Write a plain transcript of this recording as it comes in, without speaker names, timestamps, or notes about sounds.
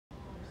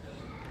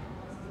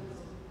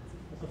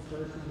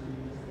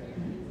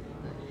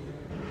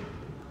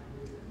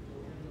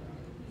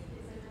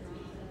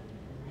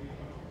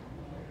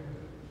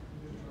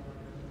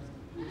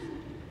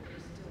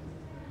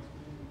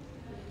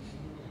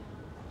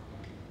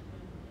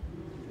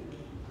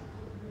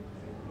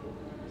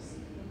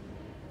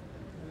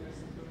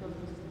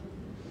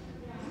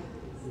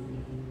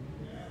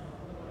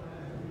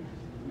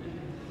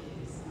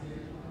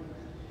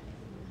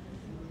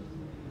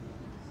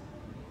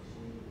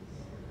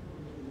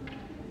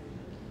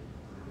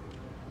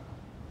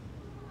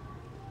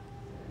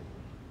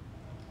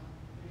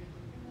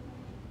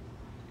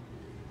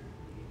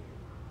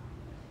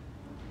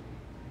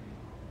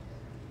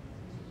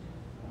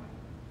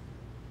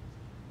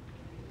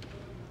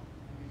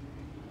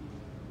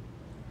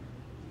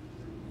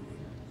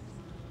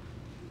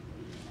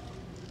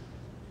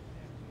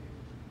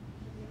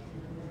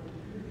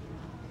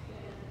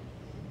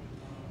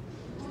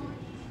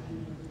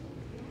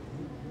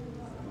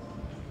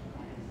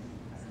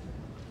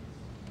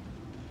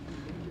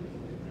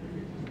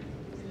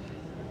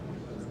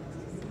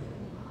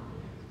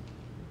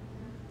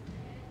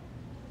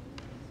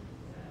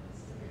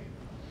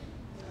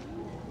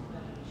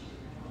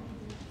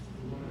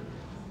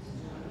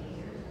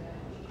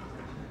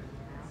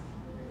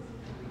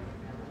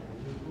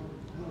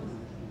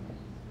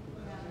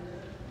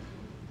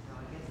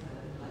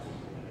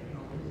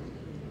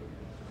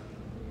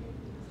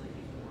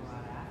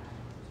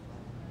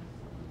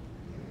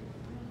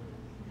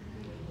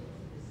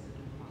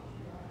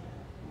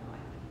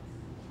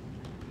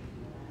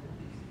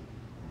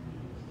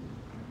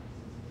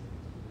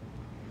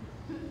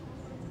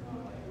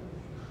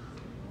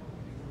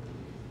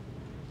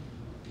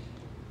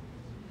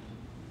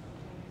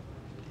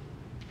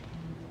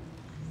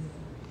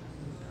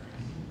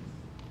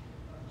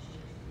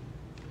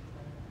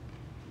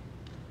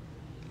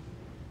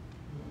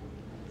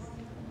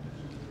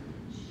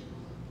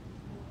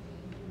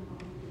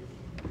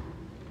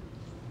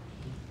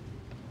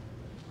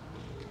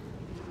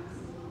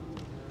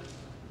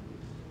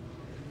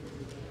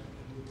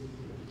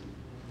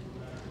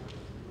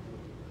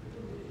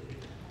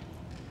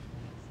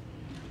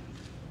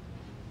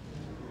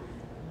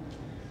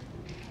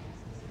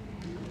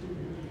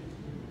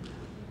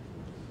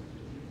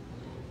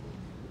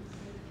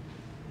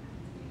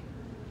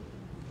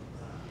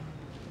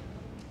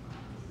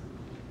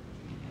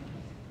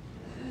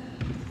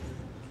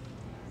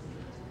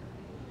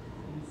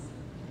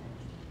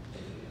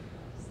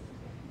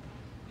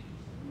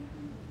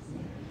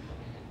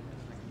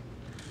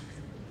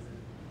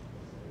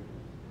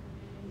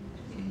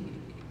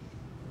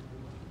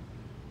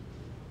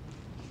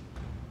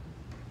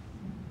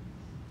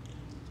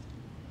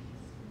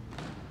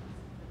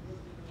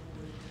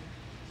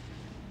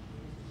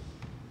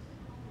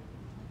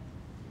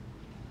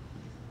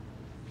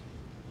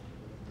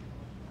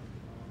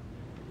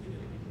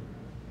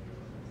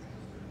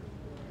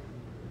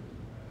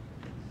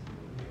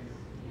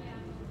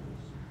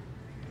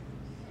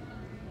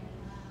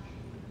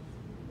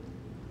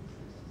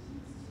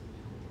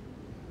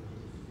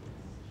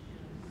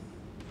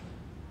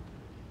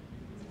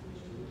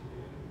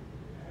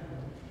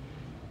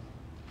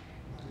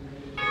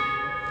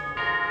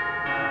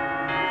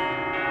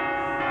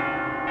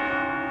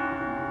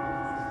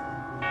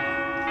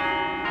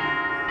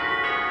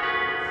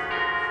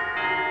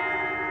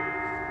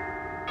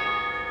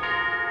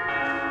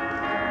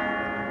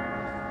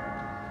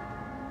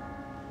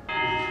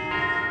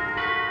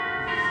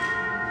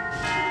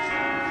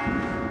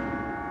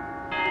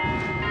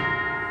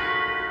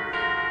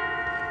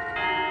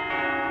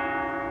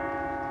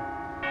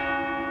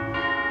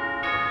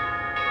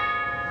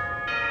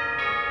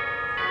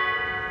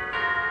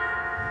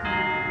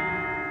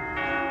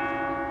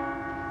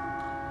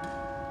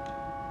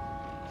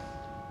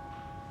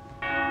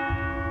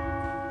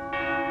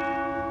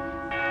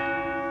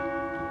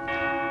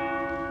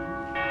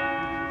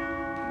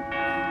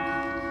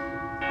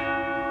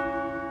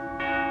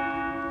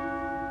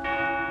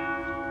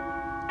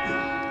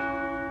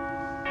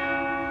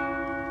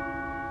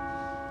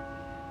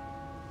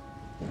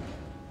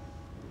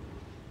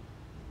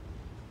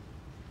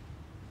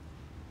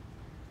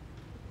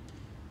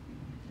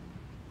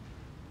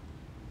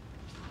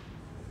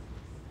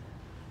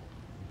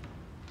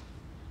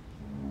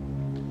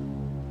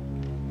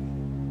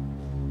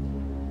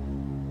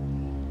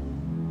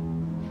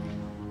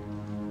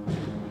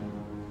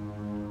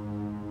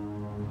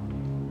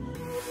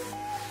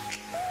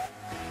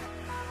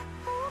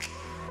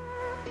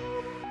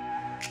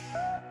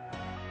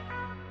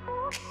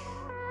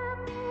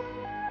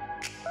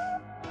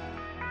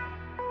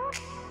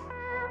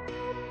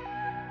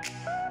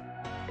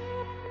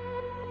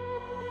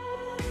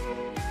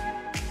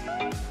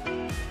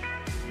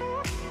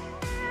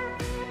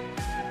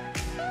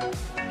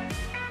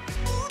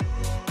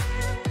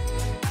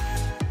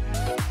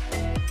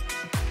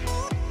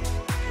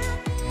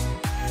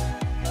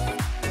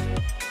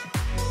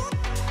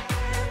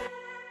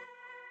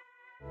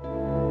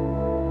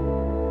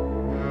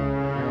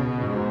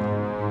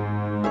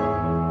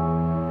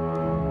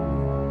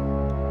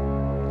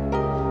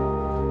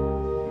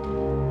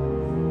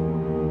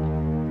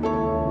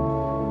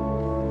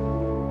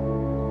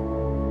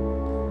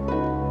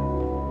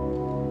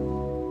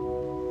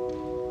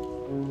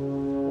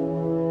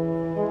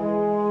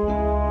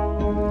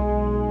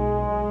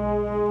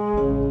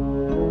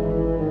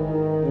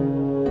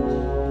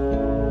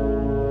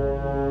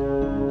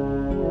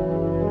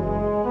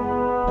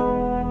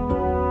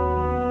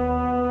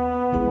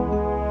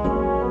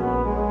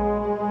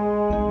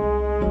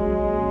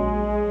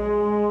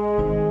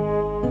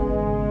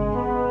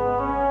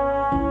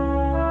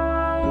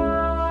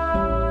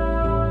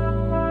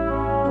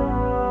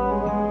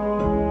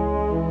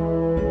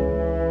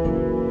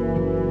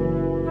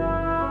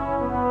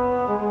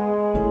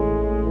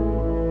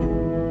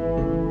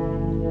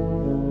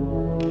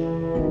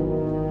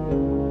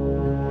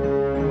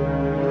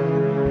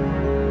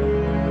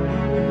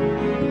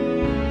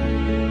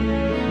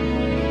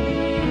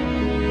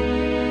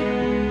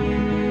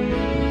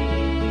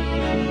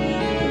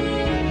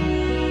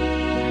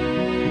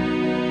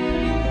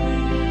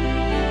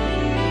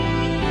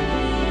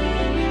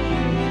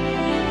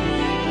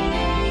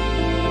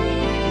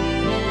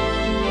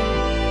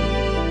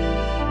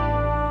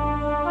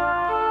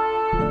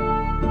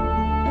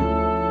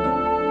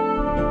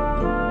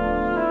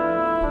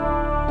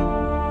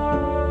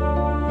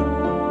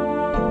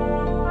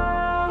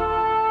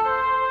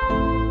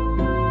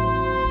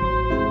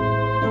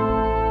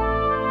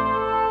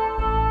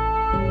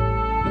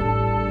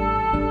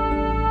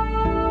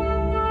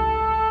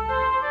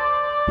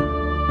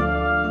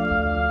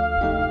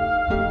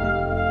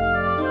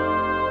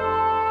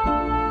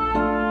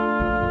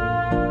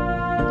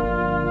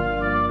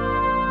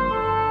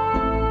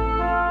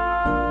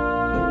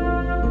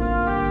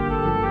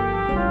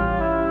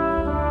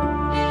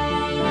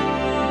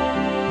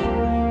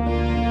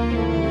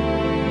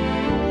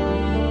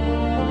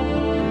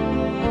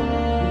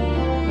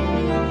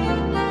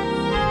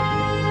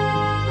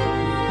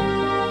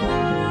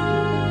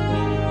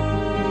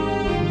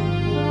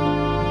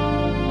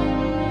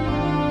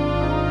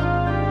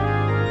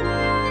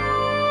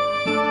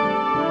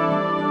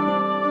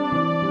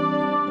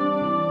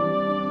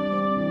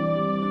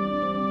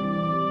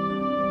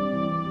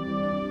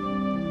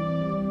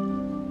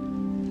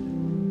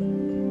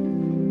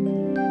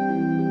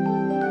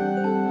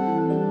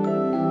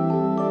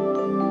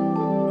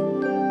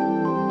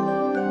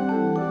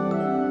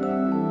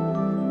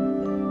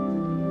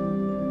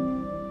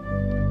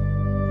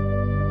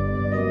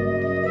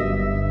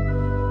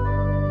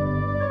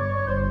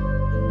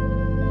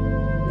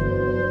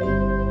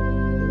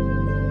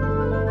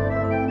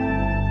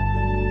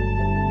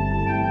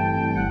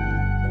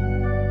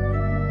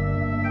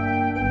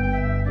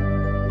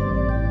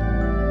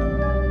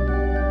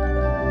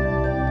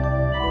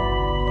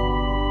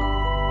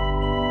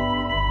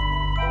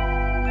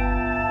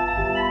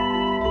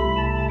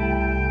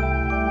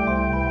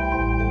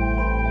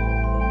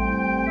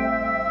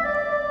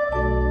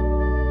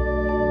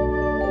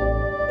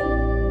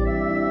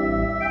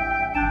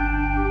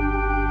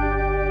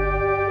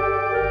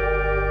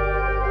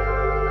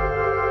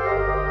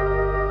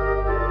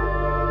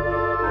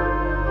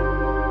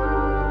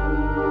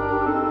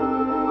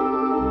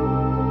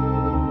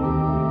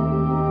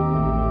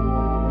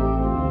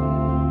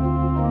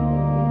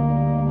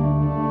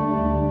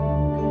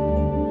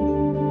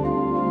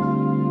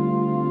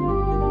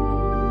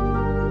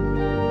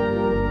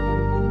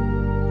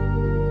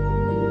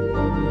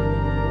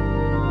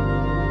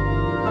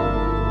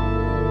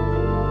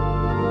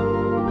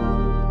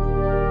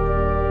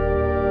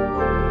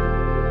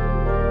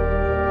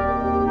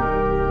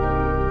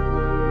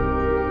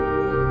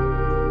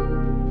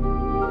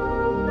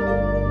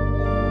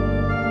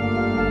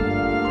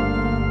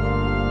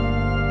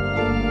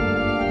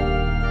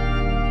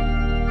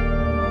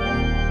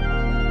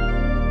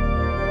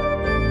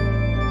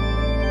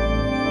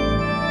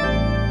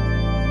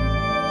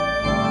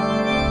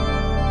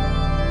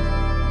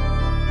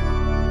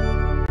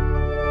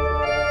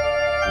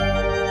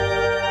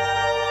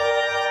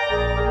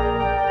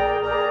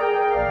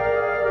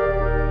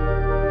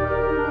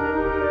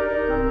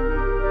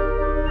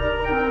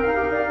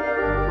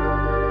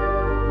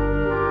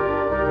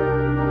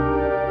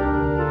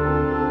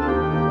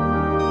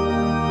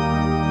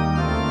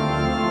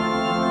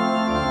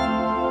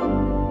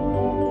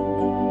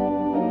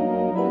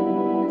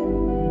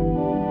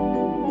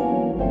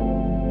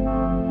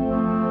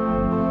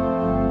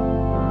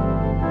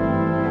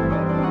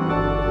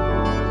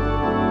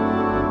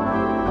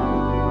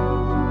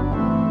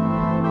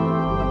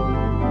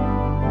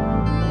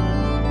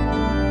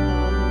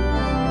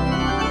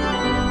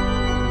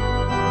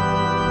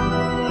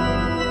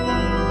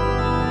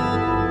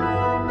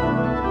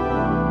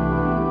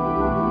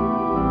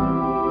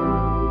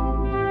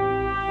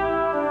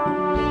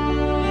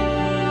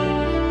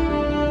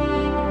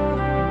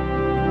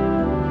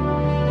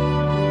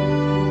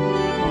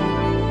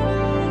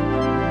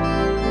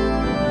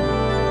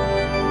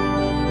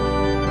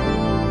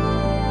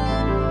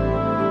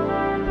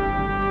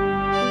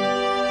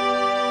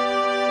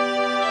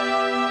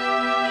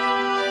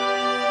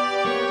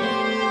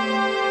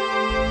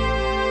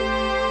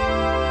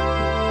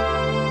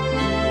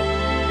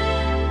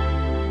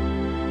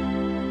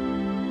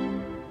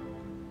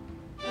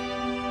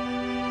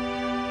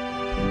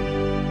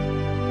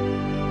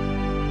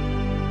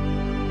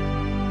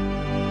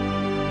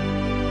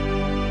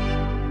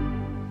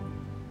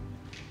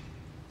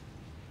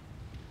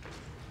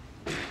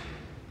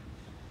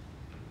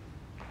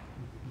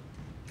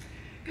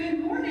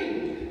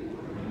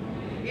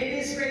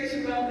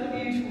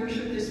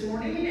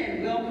morning,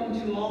 and welcome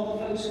to all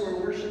the folks who are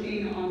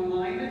worshiping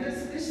online with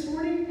us this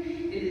morning.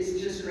 It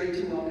is just great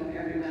to welcome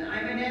everyone.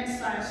 I'm Annette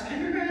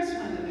Stiles-Pendergrass,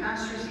 one of the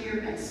pastors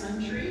here at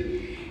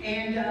Suntree.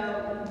 And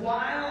as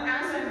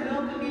I'm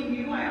welcoming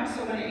you, I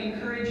also want to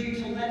encourage you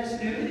to let us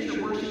know that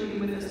you're worshiping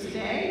with us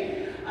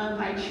today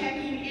by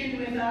checking in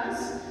with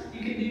us.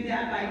 You can do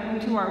that by going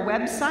to our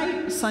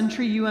website,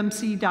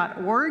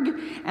 suntreeumc.org,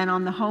 and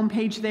on the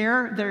homepage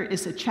there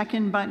is a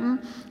check-in button.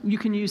 You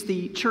can use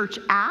the church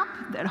app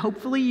that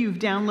hopefully you've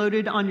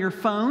downloaded on your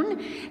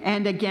phone.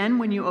 And again,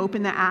 when you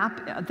open the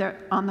app,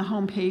 on the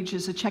homepage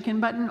is a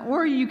check-in button,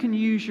 or you can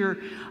use your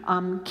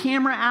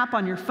camera app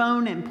on your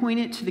phone and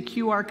point it to the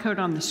QR code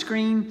on the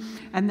screen,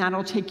 and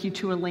that'll take you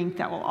to a link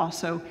that will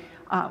also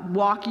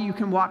you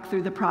can walk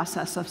through the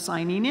process of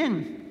signing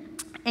in.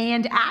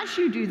 And as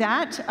you do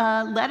that,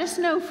 let us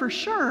know for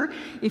sure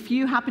if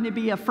you happen to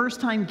be a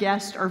first-time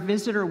guest or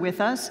visitor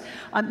with us.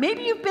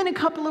 Maybe you've been a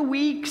couple of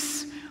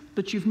weeks,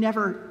 but you've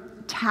never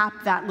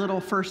tapped that little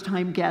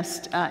first-time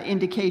guest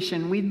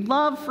indication. We'd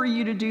love for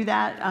you to do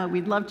that.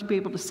 We'd love to be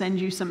able to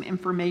send you some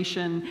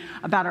information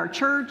about our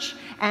church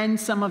and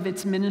some of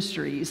its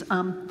ministries.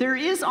 There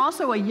is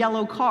also a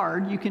yellow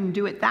card. You can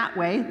do it that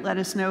way. Let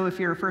us know if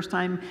you're a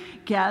first-time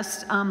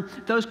guest.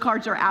 Those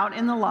cards are out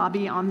in the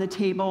lobby on the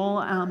table,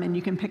 and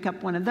you can pick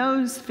up one of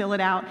those, fill it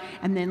out,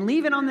 and then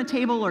leave it on the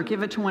table or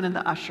give it to one of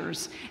the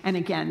ushers. And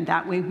again,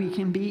 that way we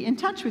can be in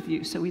touch with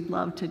you. So we'd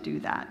love to do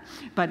that.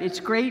 But it's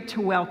great to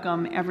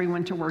welcome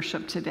everyone to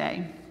worship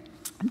today.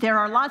 There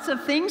are lots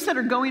of things that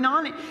are going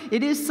on.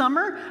 It is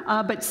summer,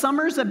 but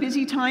summer's a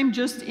busy time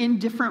just in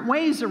different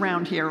ways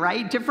around here,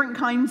 right? Different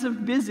kinds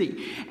of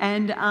busy.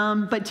 And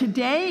but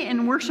today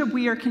in worship,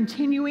 we are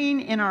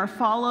continuing in our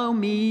Follow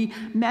Me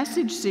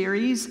message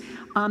series,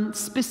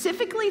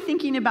 specifically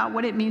thinking about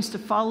what it means to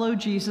follow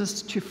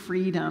Jesus to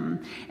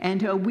freedom.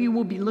 And we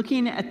will be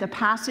looking at the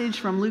passage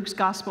from Luke's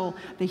Gospel,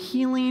 the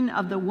healing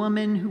of the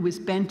woman who was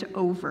bent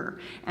over.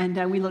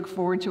 And we look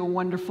forward to a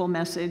wonderful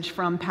message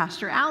from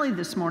Pastor Allie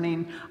this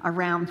morning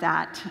around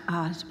that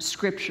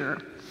scripture.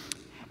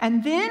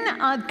 And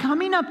then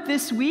coming up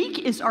this week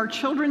is our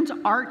children's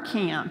art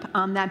camp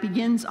that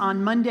begins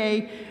on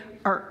Monday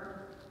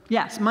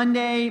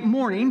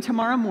morning,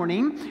 tomorrow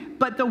morning.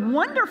 But the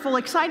wonderful,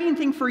 exciting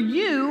thing for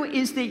you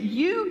is that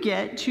you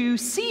get to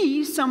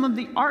see some of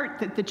the art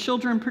that the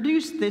children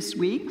produced this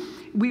week.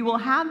 We will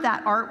have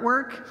that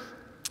artwork,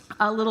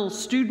 a little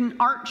student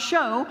art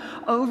show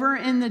over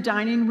in the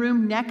dining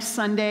room next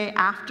Sunday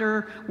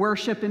after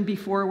worship and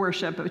before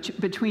worship,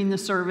 between the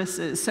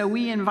services. So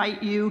we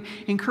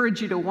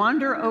encourage you to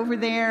wander over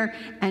there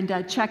and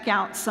check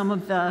out some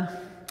of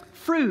the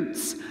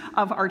fruits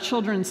of our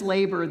children's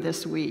labor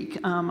this week.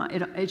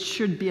 It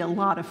should be a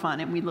lot of fun,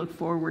 and we look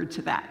forward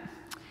to that.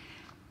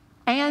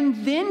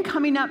 And then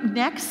coming up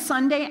next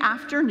Sunday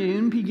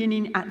afternoon,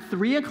 beginning at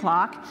 3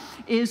 o'clock,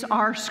 is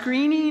our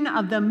screening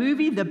of the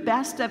movie The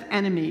Best of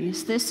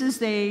Enemies. This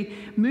is a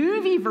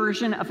movie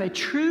version of a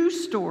true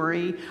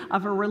story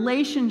of a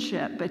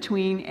relationship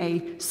between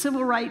a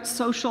civil rights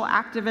social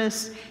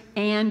activist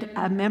and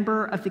a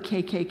member of the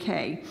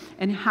KKK,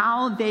 and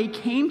how they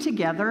came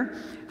together,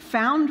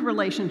 found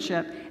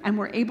relationship, and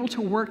were able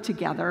to work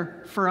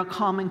together for a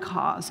common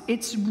cause.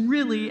 It's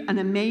really an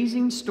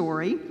amazing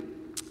story.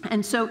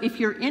 And so if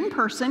you're in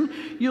person,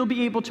 you'll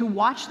be able to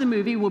watch the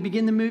movie. We'll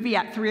begin the movie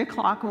at 3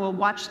 o'clock, and we'll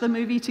watch the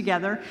movie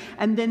together,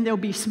 and then there'll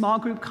be small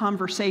group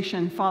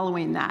conversation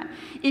following that.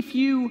 If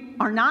you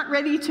are not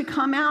ready to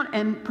come out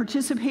and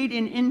participate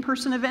in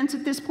in-person events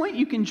at this point,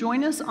 you can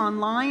join us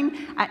online.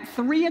 At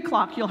 3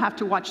 o'clock, you'll have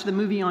to watch the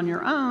movie on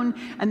your own,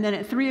 and then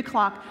at 3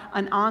 o'clock,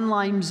 an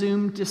online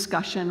Zoom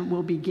discussion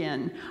will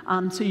begin.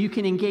 So you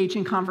can engage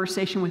in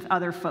conversation with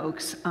other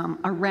folks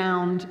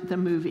around the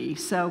movie.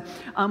 So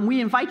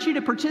we invite you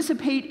to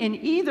participate in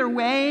either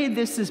way.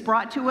 This is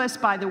brought to us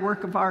by the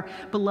work of our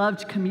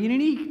beloved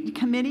community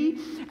committee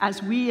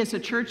as we as a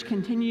church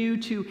continue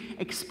to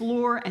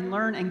explore and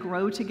learn and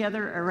grow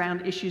together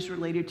around issues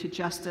related to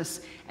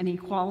justice and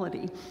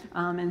equality.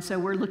 And so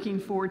we're looking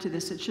forward to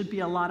this. It should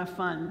be a lot of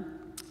fun.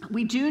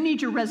 We do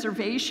need your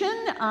reservation,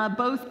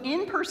 both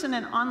in person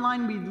and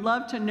online. We'd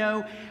love to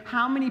know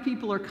how many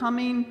people are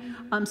coming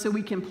so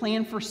we can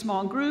plan for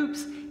small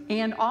groups.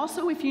 And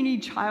also, if you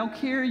need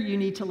childcare, you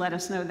need to let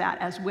us know that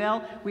as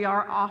well. We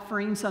are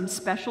offering some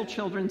special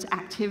children's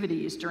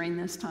activities during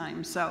this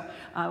time, so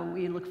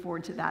we look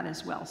forward to that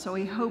as well. So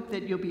we hope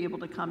that you'll be able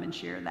to come and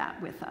share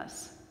that with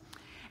us.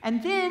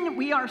 And then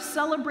we are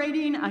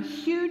celebrating a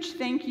huge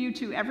thank you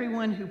to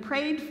everyone who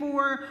prayed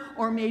for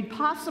or made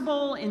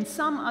possible in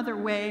some other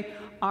way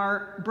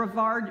our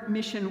Brevard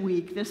Mission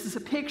Week. This is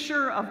a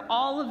picture of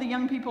all of the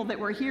young people that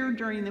were here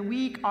during the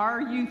week. Our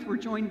youth were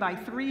joined by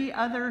 3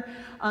 other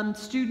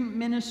student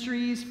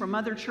ministries from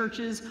other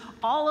churches.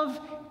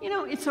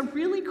 It's a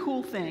really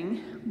cool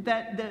thing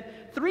that the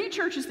 3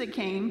 churches that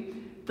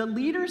came, the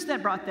leaders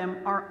that brought them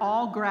are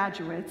all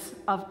graduates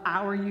of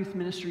our youth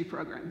ministry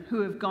program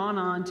who have gone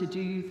on to do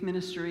youth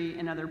ministry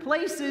in other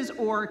places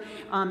or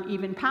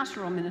even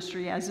pastoral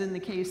ministry, as in the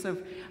case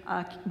of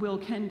Will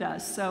Ken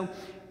does. So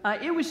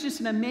it was just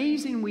an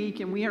amazing week,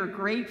 and we are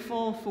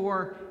grateful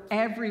for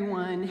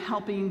everyone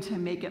helping to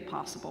make it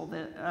possible.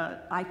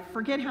 I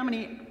forget how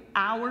many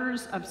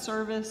hours of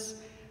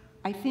service,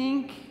 I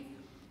think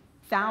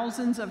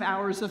thousands of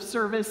hours of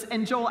service,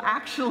 and Joel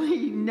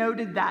actually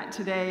noted that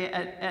today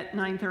at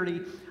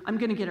 9:30. I'm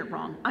going to get it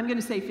wrong. I'm going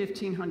to say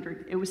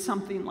 1,500. It was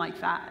something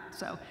like that.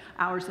 So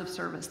hours of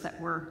service that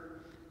were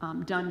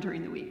done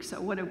during the week.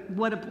 So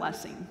what a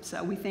blessing.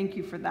 So we thank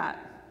you for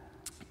that.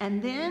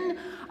 And then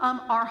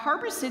our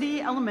Harbor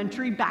City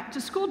Elementary Back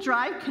to School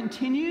Drive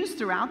continues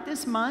throughout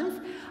this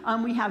month.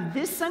 We have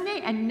this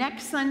Sunday and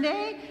next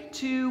Sunday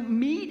to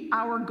meet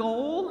our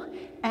goal.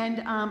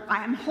 And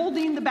I'm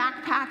holding the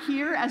backpack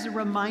here as a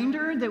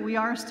reminder that we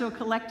are still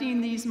collecting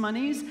these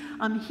monies.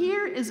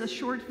 Here is a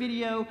short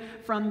video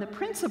from the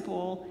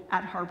principal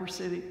at Harbor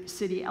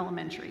City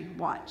Elementary.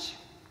 Watch.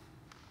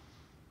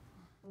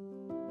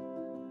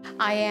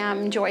 I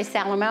am Joy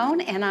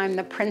Salamone, and I'm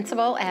the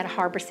principal at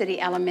Harbor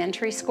City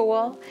Elementary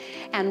School.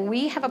 And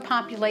we have a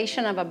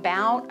population of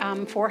about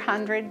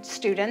 400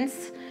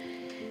 students.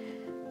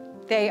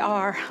 They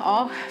are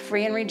all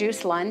free and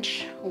reduced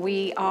lunch.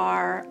 We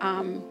are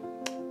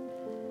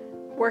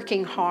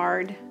working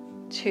hard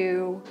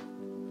to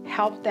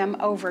help them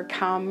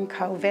overcome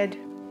COVID.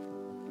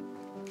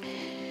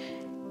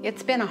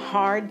 It's been a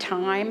hard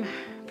time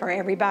for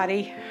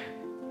everybody,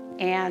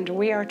 and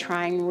we are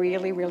trying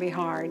really, really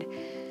hard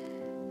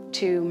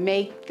to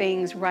make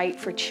things right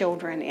for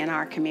children in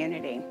our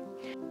community.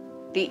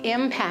 The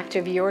impact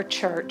of your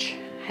church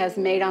has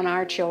made on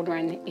our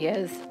children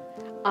is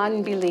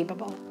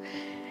unbelievable.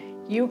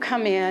 You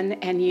come in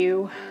and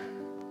you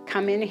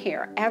come in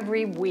here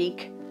every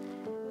week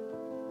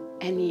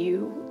and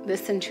you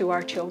listen to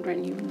our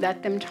children. You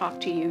let them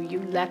talk to you.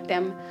 You let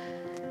them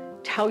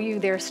tell you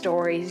their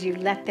stories. You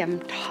let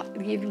them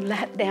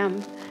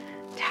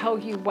tell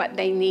you what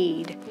they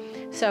need.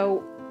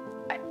 So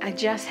I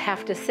just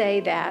have to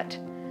say that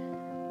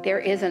there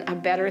isn't a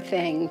better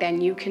thing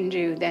than you can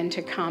do than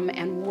to come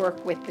and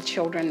work with the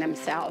children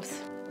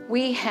themselves.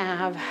 We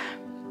have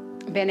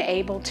been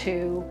able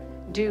to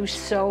do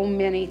so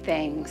many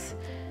things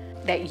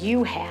that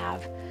you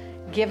have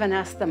given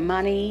us the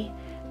money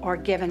or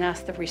given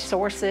us the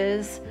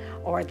resources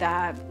or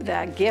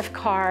the gift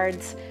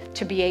cards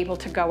to be able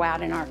to go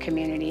out in our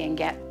community and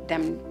get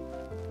them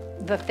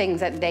the things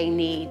that they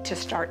need to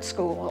start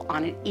school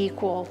on an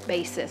equal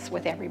basis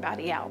with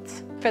everybody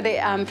else. For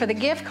the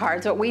gift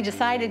cards, what we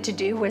decided to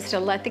do was to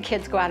let the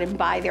kids go out and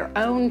buy their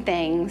own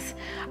things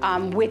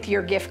with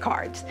your gift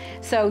cards.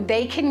 So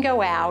they can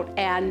go out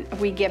and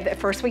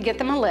first we get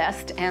them a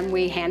list and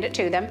we hand it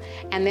to them,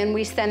 and then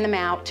we send them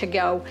out to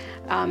go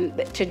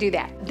to do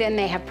that. Then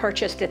they have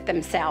purchased it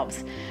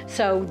themselves.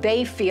 So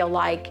they feel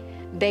like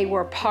they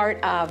were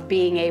part of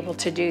being able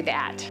to do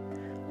that.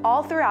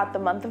 All throughout the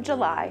month of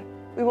July,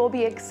 we will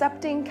be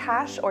accepting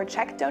cash or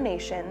check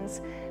donations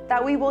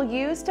that we will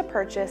use to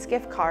purchase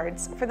gift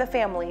cards for the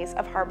families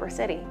of Harbor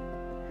City.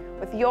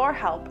 With your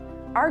help,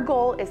 our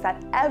goal is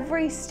that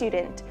every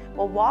student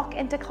will walk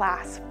into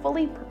class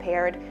fully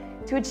prepared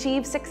to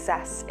achieve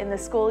success in the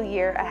school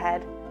year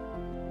ahead.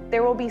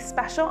 There will be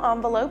special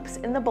envelopes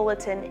in the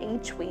bulletin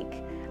each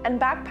week and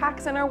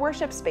backpacks in our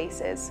worship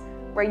spaces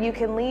where you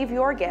can leave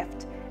your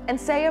gift and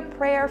say a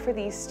prayer for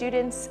these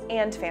students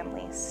and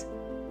families.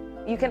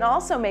 You can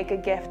also make a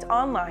gift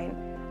online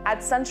at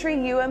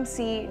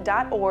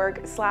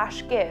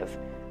centuryumc.org/give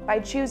by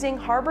choosing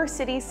Harbor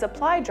City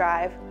Supply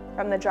Drive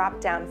from the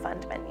drop-down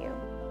fund menu.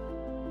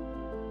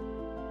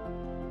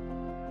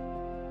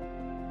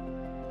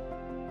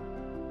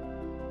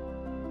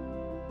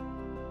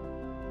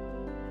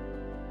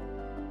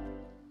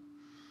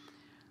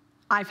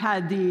 I've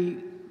had the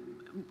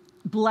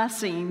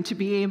blessing to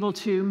be able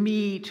to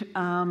meet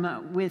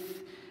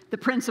with the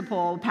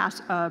principal,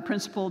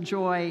 Principal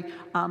Joy,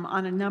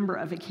 on a number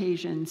of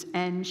occasions,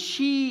 and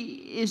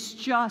she is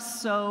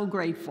just so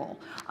grateful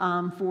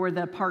for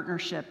the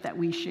partnership that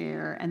we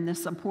share and the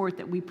support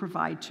that we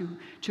provide to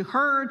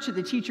her, to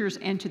the teachers,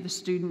 and to the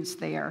students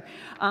there.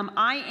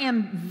 I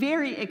am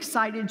very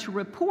excited to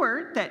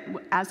report that,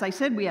 as I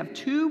said, we have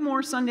 2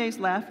 more Sundays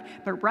left,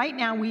 but right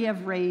now we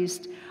have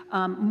raised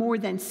more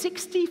than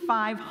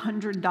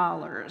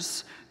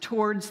 $6,500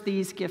 towards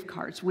these gift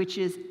cards, which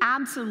is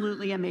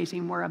absolutely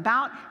amazing. We're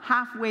about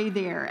halfway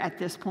there at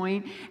this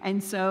point,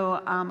 and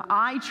so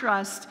I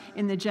trust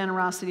in the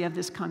generosity of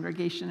this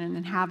congregation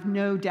and have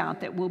no doubt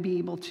that we'll be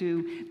able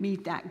to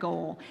meet that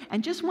goal.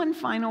 And just one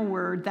final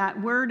word,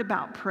 that word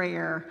about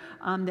prayer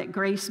that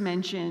Grace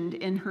mentioned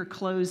in her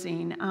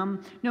closing.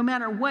 No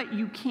matter what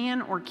you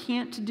can or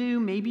can't do,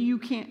 maybe you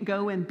can't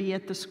go and be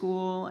at the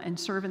school and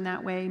serve in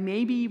that way.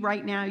 Maybe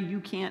right now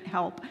you can't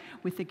help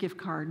with the gift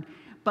card.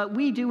 But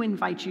we do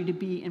invite you to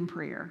be in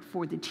prayer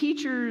for the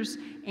teachers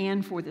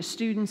and for the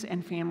students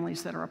and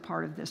families that are a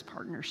part of this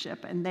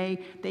partnership, and they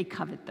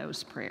covet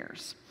those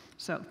prayers.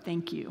 So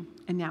thank you,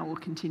 and now we'll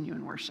continue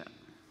in worship.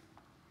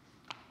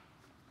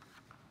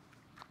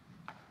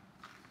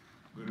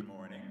 Good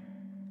morning.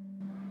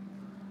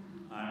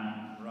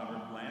 I'm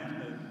Robert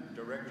Bland, the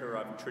Director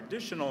of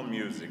traditional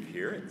music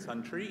here at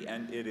Suntree,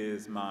 and it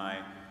is my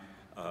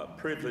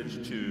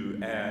privilege to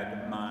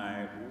add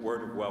my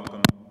word of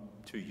welcome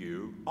to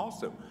you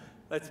also.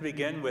 Let's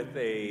begin with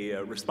a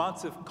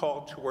responsive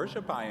call to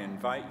worship. I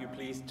invite you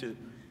please to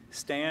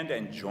stand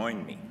and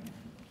join me.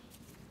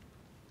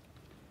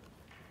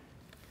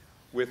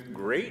 With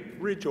great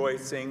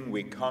rejoicing,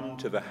 we come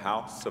to the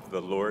house of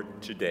the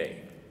Lord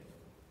today.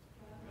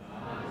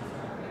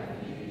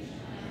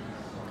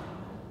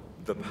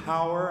 The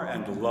power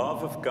and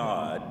love of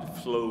God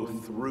flow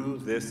through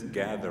this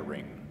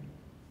gathering.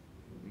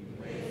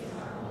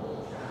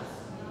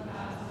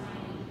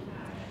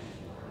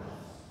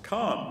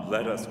 Come,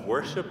 let us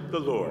worship the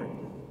Lord.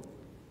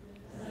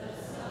 Let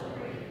us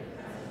celebrate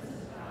the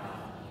presence of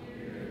God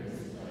here in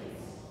this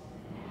place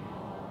and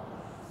all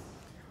of us.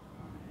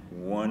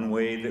 One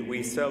way that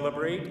we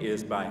celebrate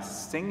is by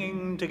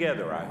singing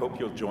together. I hope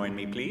you'll join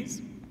me,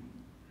 please.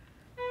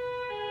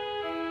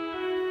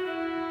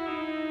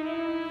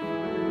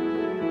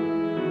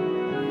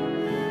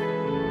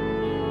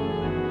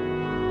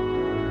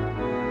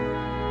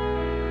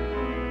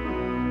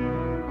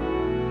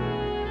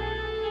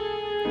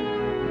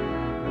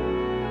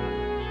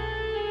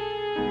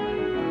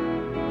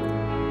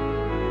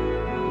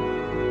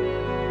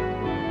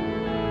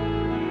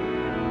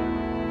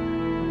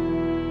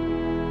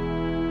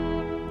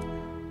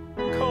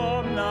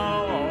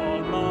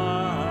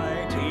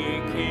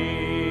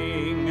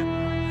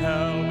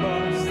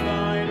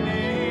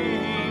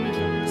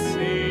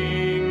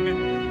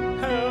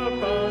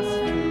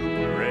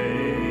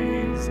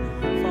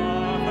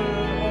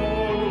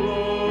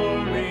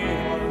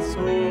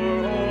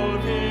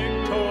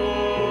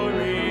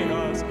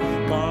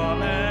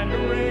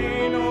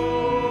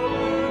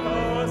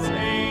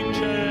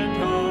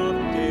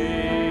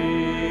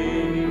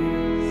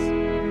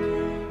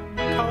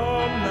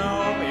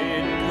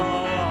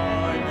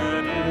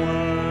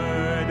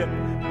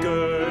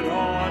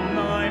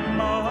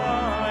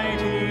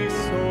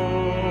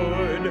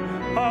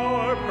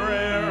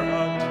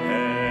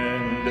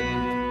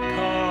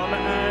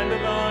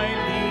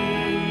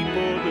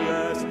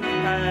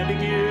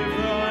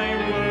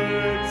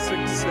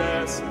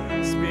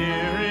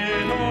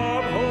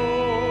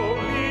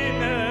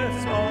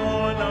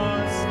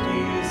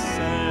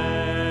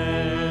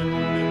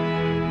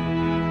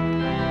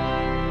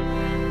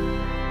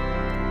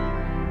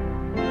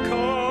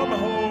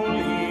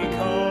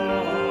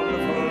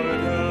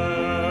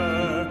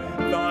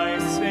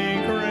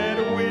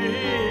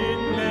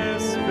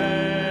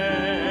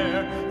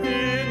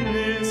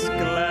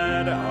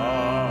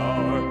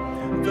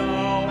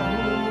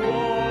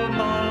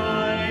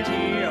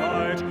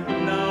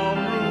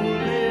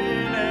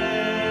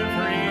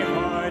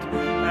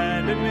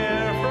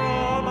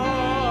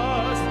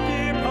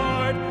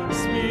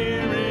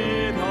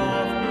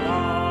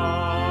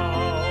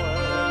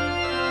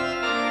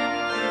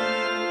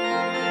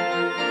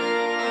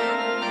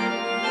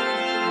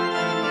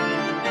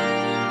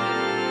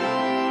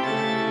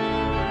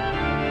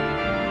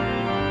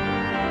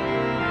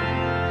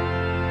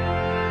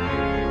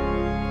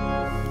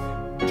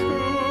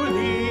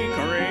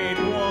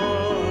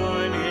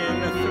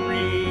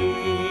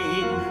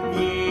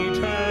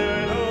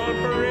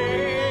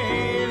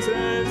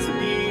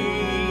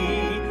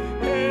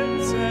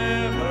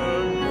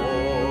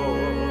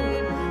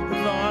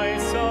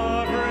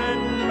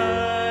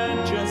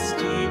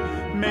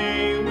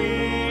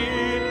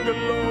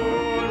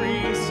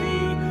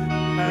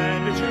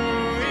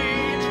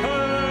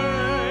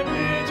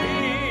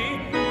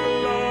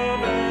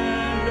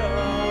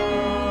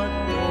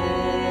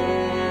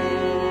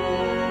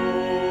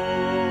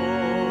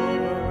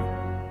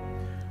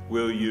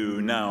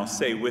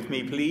 Say with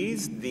me,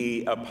 please,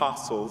 the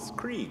Apostles'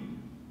 Creed.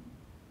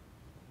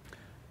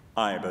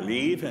 I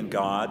believe in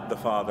God, the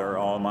Father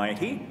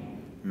Almighty,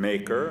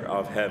 maker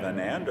of heaven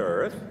and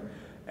earth,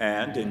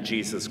 and in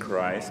Jesus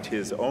Christ,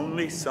 his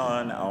only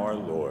Son, our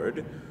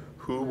Lord,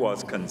 who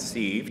was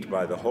conceived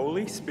by the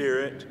Holy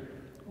Spirit,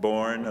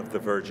 born of the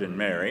Virgin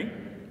Mary,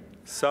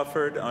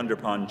 suffered under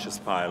Pontius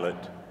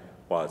Pilate,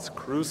 was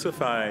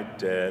crucified,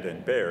 dead,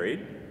 and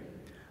buried.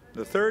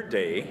 The third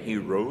day he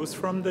rose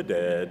from the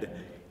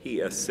dead.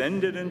 He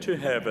ascended into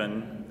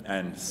heaven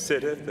and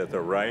sitteth at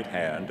the right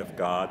hand of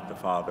God the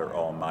Father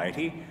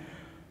Almighty.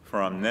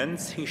 From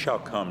thence he shall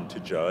come to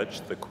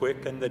judge the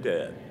quick and the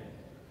dead.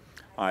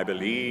 I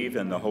believe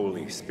in the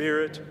Holy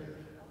Spirit,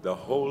 the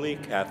Holy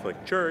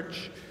Catholic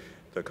Church,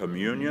 the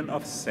communion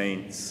of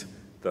saints,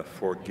 the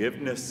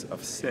forgiveness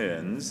of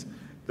sins,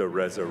 the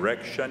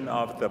resurrection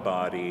of the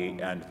body,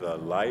 and the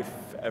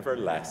life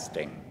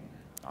everlasting.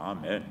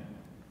 Amen.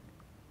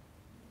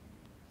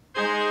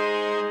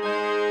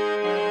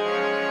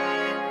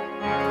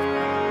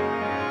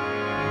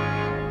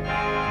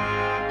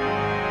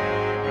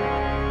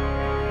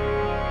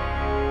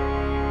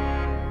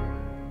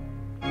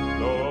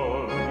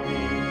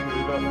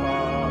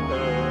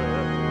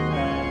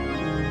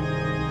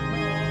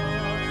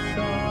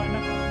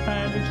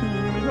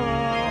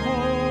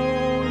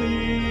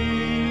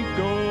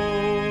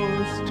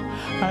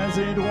 As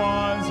it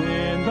was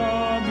in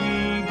the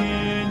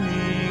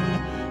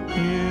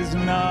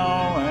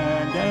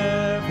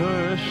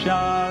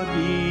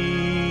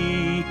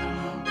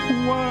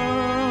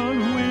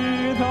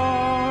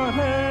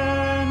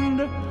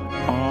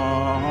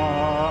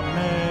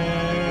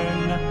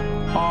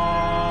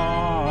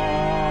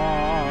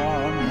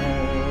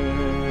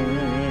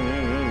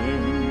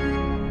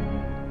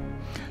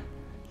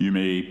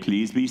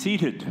please be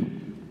seated.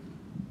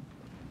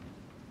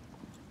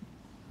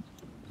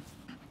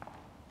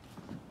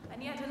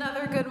 And yet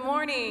another good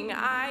morning.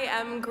 I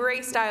am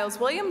Grace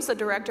Stiles-Williams, the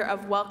Director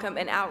of Welcome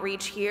and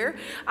Outreach here.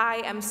 I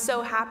am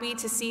so happy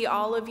to see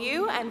all of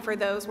you, and for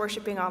those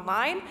worshiping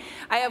online.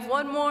 I have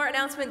one more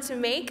announcement to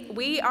make.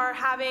 We are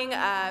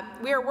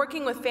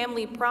working with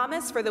Family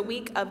Promise for the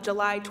week of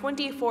July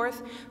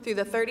 24th through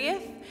the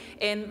 30th.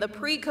 In the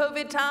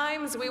pre-COVID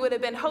times, we would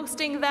have been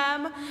hosting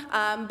them,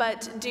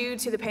 but due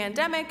to the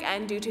pandemic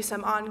and due to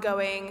some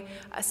ongoing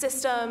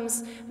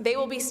systems, they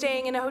will be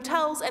staying in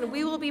hotels, and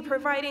we will be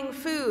providing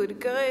food,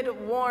 good,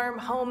 warm,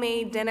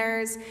 homemade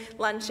dinners,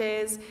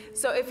 lunches.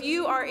 So if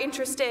you are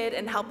interested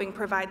in helping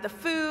provide the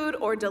food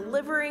or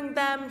delivering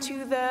them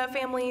to the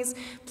families,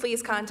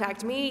 please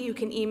contact me. You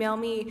can email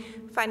me,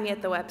 find me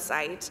at the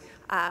website.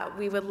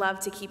 We would love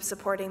to keep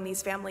supporting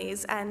these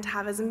families and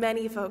have as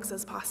many folks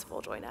as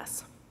possible join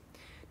us.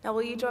 Now,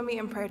 will you join me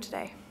in prayer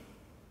today?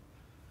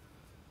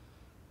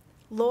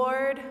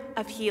 Lord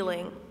of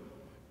healing,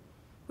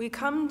 we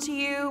come to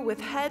you with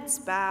heads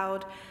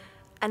bowed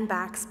and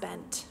backs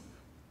bent.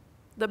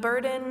 The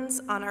burdens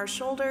on our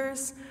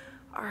shoulders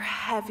are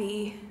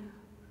heavy.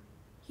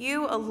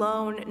 You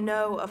alone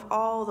know of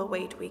all the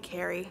weight we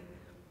carry.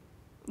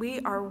 We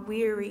are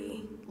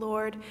weary,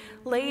 Lord,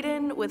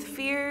 laden with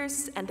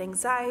fears and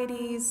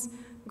anxieties,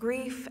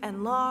 grief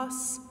and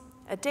loss,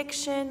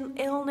 addiction,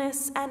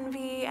 illness,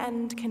 envy,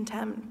 and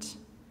contempt.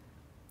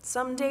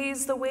 Some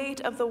days the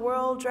weight of the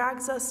world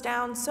drags us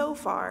down so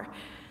far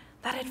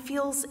that it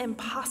feels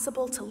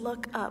impossible to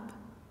look up.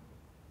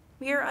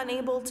 We are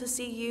unable to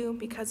see you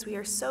because we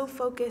are so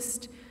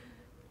focused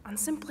on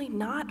simply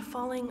not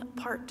falling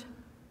apart.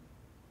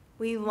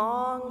 We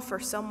long for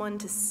someone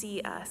to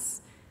see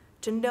us,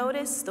 to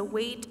notice the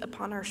weight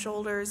upon our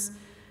shoulders,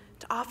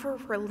 to offer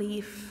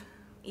relief,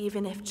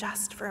 even if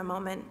just for a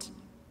moment.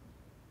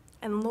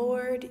 And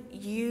Lord,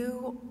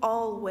 you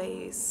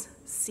always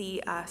see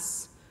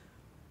us.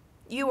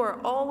 You are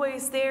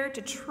always there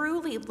to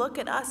truly look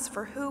at us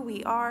for who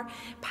we are,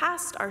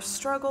 past our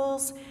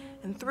struggles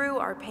and through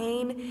our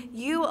pain.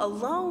 You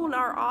alone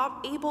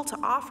are able to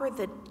offer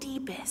the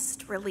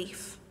deepest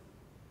relief.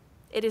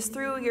 It is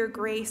through your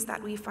grace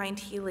that we find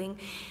healing,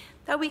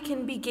 that we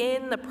can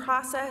begin the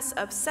process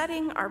of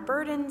setting our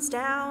burdens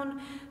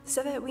down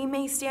so that we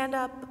may stand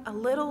up a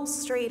little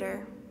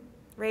straighter,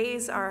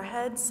 raise our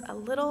heads a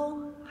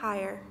little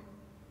higher.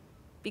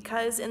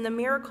 Because in the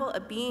miracle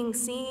of being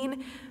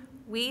seen,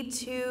 we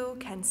too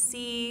can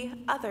see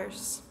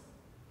others.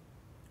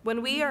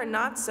 When we are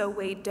not so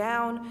weighed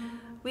down,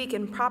 we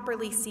can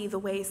properly see the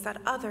ways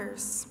that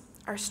others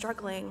are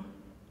struggling.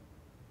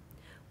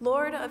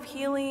 Lord of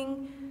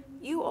healing,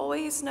 you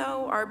always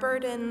know our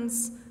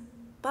burdens,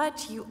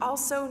 but you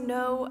also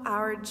know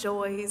our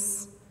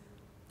joys.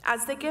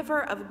 As the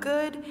giver of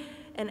good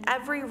and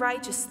every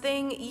righteous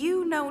thing,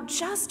 you know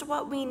just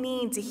what we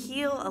need to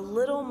heal a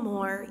little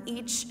more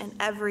each and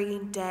every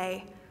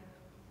day.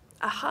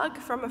 A hug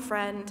from a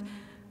friend,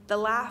 the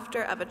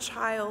laughter of a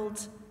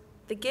child,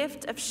 the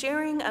gift of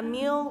sharing a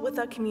meal with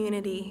a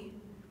community.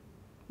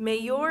 May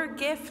your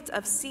gift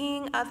of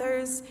seeing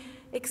others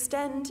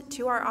extend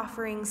to our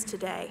offerings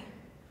today.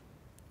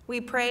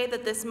 We pray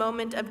that this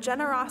moment of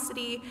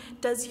generosity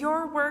does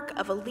your work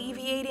of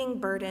alleviating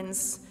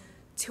burdens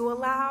to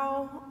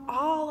allow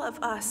all of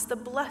us, the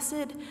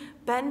blessed,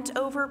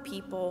 bent-over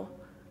people,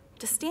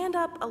 to stand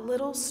up a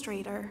little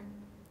straighter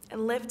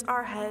and lift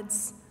our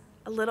heads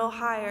a little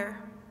higher.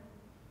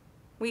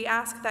 We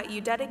ask that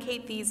you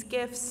dedicate these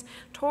gifts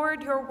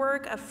toward your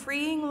work of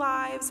freeing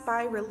lives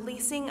by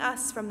releasing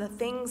us from the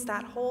things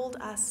that hold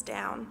us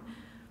down.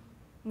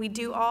 We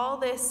do all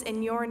this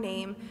in your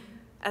name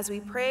as we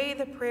pray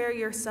the prayer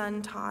your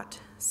Son taught,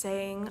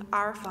 saying,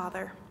 Our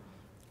Father,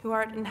 who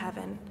art in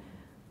heaven,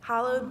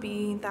 hallowed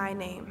be thy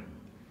name.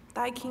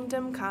 Thy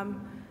kingdom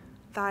come,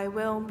 thy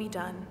will be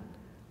done,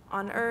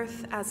 on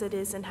earth as it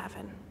is in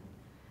heaven.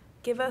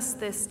 Give us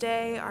this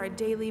day our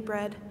daily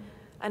bread,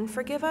 and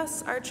forgive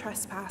us our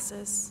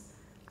trespasses,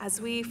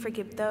 as we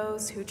forgive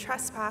those who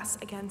trespass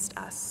against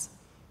us.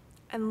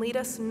 And lead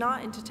us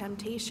not into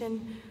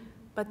temptation,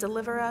 but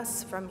deliver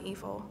us from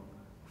evil.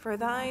 For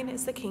thine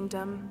is the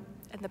kingdom,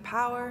 and the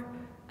power,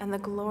 and the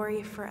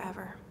glory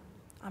forever.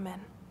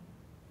 Amen.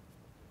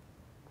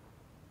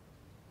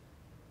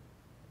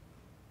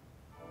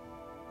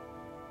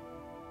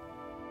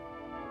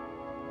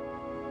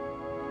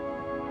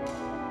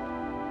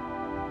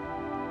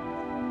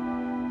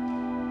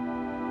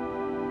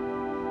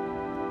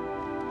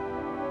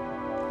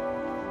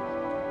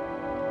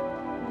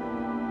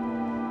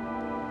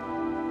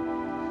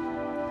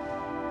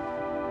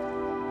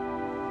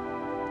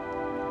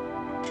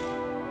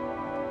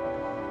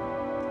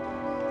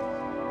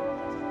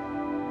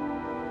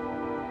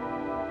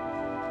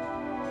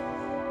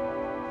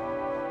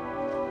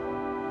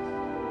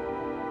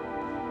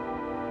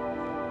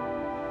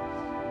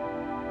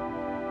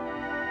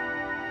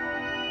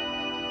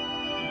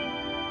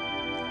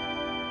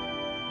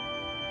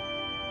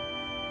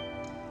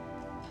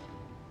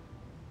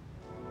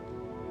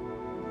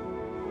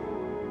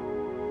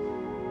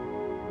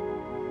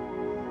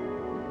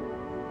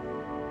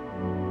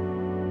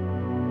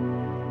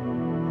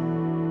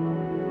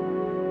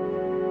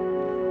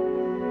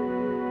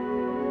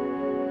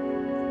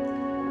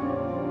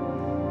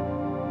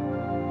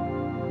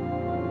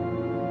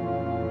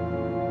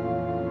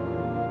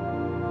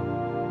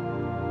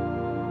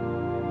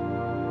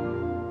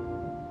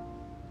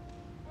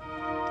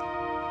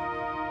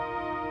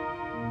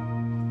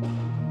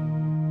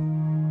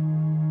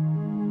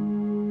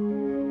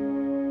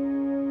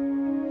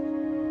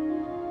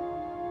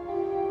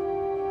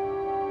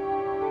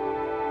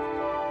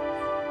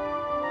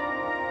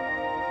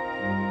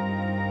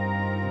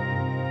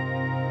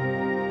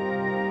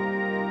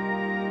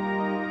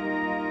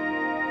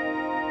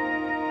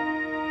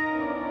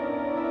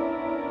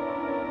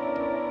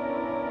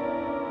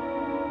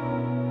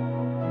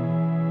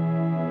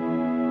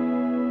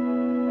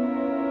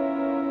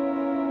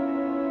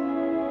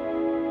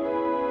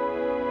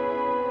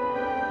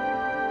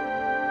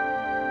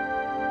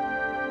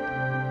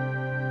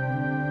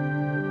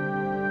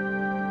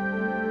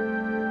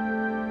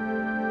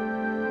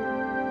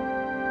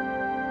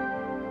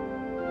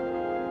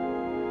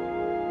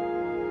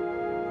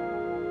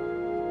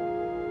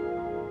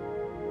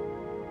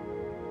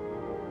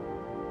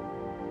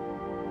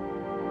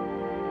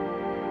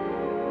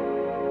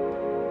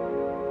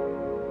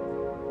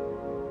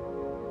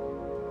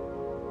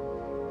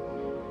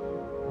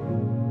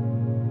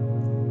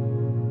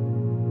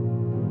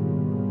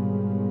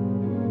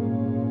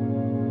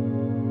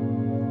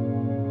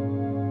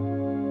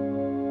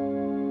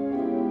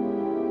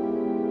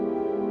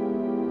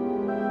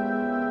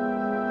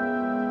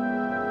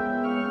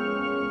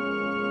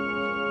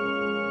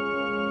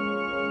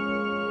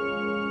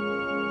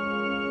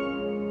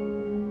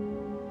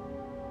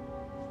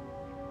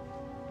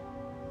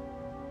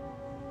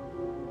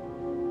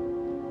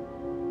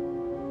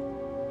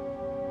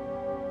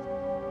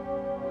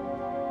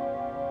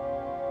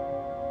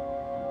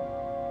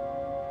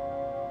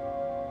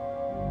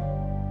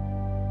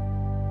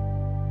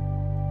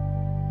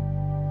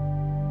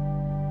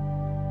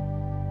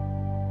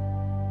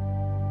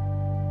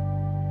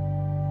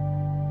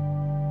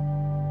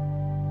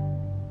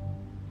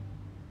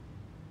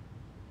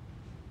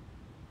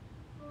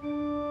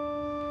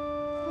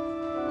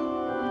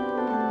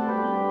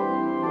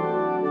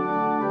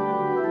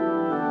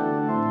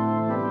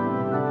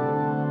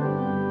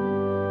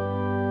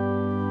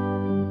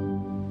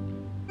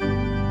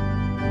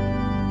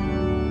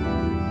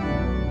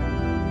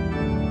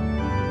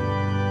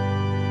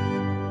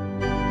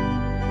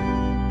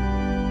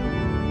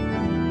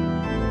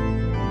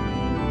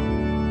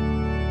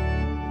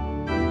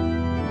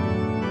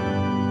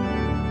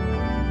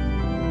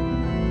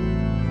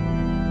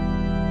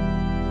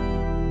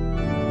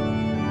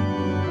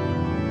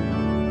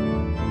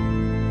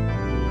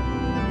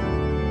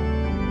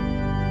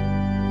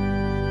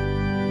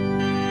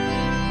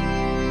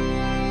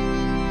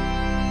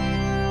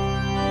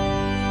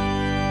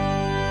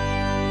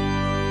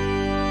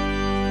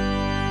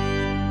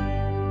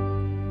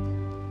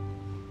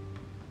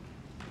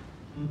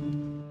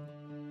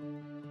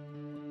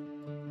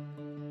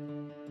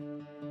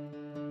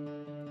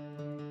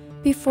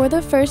 Before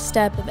the first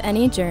step of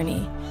any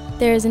journey,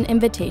 there is an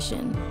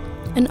invitation,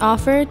 an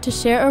offer to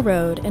share a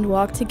road and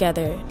walk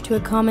together to a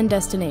common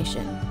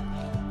destination.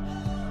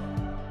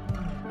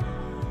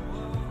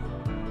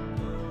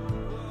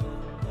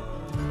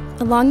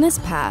 Along this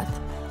path,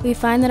 we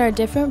find that our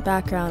different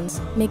backgrounds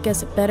make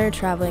us better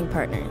traveling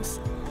partners,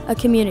 a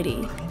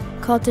community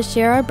called to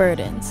share our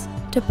burdens,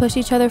 to push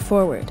each other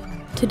forward,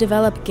 to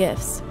develop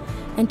gifts,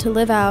 and to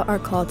live out our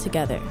call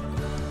together.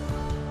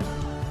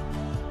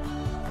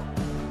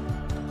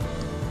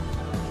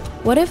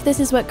 What if this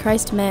is what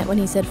Christ meant when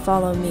he said,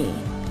 "Follow me"?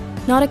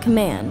 Not a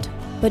command,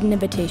 but an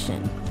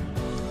invitation.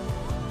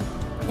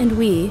 And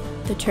we,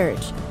 the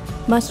church,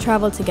 must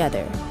travel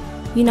together,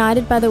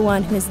 united by the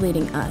one who is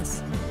leading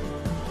us.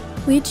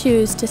 We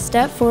choose to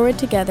step forward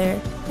together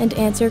and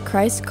answer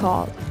Christ's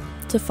call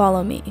to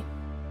follow me.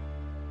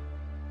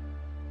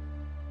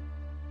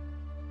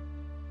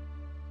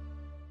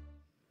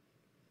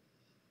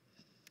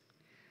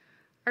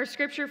 Our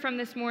scripture for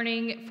this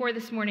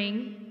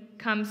morning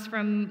comes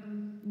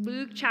from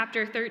Luke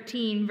chapter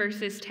 13,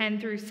 verses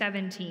 10 through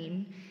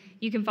 17.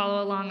 You can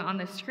follow along on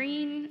the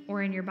screen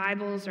or in your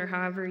Bibles or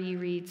however you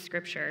read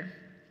scripture.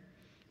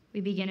 We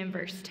begin in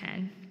verse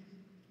 10.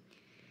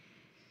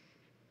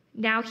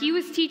 Now he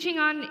was teaching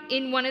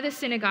in one of the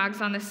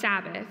synagogues on the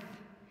Sabbath,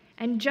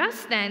 and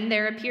just then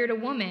there appeared a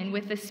woman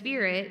with a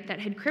spirit that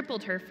had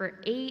crippled her for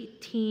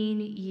 18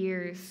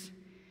 years.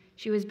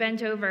 She was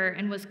bent over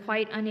and was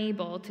quite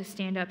unable to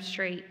stand up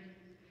straight.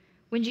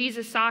 When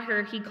Jesus saw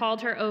her, he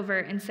called her over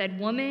and said,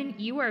 "Woman,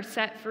 you are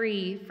set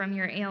free from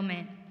your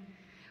ailment."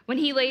 When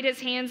he laid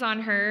his hands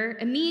on her,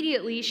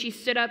 immediately she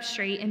stood up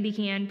straight and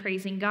began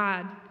praising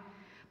God.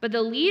 But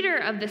the leader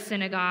of the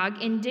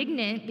synagogue,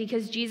 indignant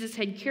because Jesus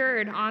had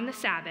cured on the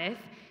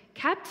Sabbath,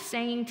 kept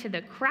saying to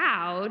the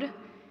crowd,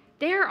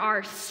 "There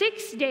are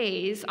 6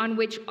 days on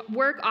which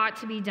work ought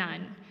to be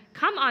done.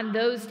 Come on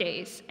those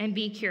days and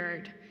be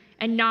cured,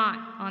 and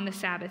not on the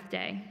Sabbath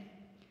day."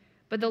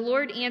 But the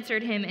Lord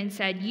answered him and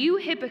said, "You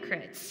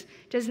hypocrites,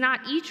 does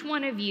not each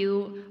one of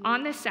you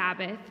on the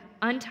Sabbath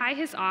untie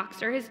his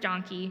ox or his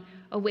donkey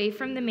away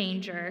from the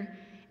manger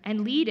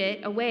and lead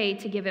it away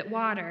to give it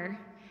water?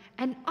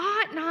 And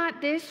ought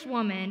not this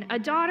woman, a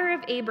daughter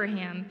of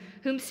Abraham,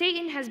 whom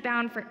Satan has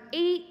bound for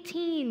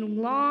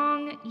 18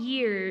 long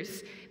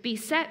years, be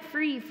set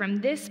free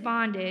from this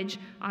bondage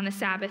on the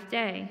Sabbath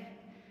day?"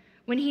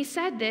 When he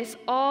said this,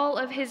 all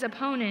of his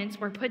opponents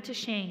were put to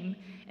shame,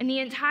 and the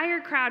entire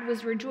crowd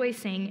was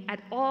rejoicing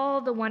at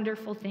all the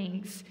wonderful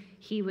things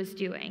he was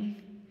doing.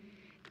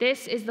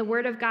 This is the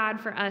word of God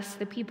for us,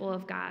 the people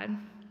of God.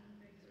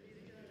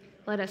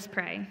 Let us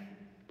pray.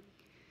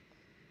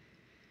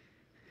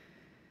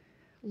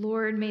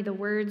 Lord, may the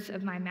words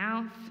of my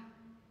mouth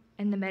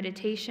and the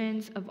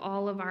meditations of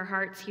all of our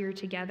hearts here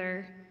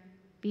together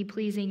be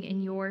pleasing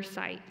in your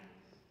sight,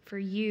 for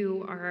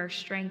you are our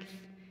strength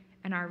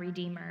and our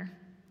Redeemer.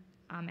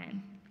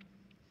 Amen.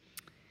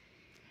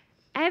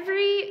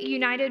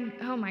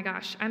 Oh my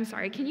gosh, I'm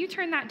sorry. Can you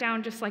turn that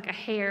down just like a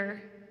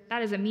hair?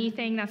 That is a me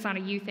thing, that's not a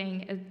you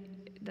thing.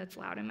 That's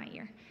loud in my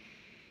ear.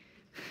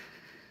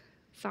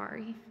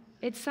 Sorry.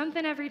 It's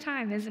something every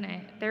time, isn't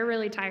it? They're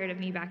really tired of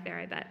me back there,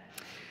 I bet.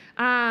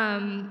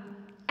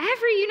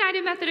 Every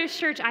United Methodist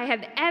church I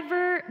have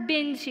ever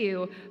been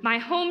to, my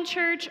home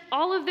church,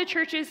 all of the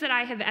churches that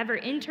I have ever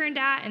interned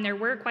at, and there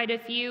were quite a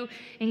few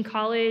in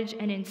college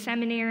and in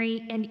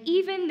seminary, and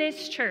even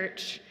this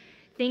church,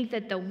 think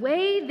that the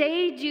way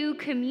they do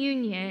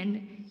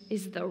communion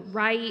is the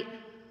right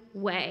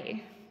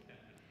way.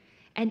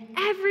 And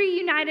every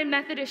United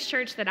Methodist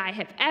church that I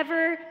have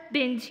ever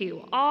been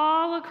to,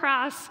 all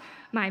across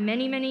my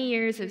many, many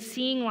years of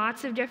seeing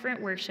lots of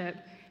different worship,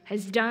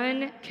 has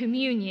done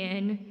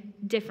communion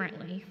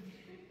differently.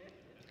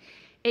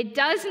 It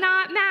does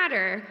not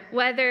matter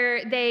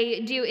whether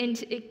they do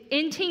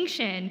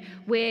intinction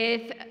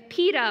with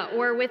pita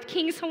or with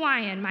King's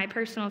Hawaiian, my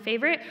personal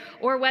favorite,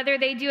 or whether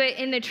they do it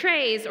in the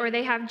trays or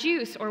they have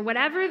juice or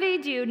whatever they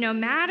do, no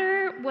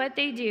matter what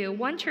they do.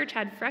 One church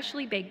had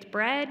freshly baked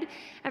bread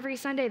every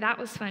Sunday. That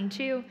was fun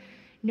too.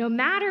 No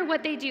matter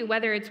what they do,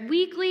 whether it's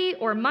weekly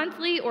or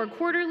monthly or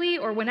quarterly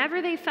or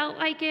whenever they felt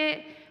like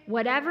it,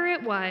 whatever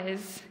it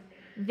was,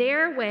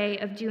 their way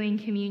of doing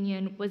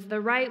communion was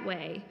the right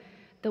way,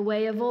 the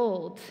way of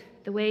old,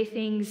 the way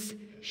things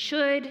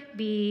should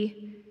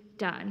be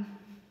done.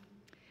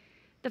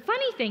 The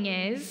funny thing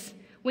is,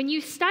 when you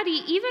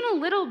study even a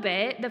little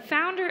bit, the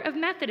founder of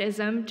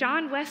Methodism,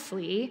 John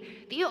Wesley,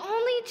 the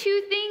only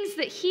two things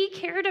that he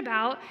cared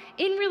about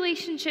in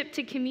relationship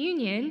to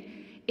communion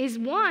is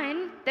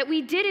one, that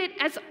we did it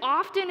as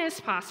often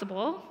as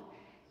possible,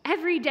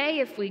 every day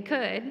if we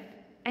could,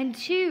 and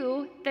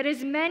two, that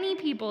as many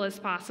people as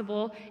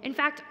possible, in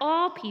fact,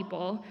 all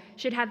people,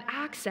 should have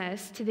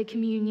access to the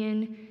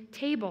communion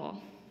table.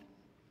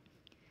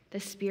 The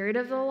spirit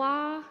of the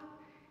law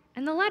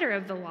and the letter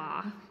of the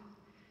law,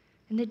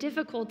 and the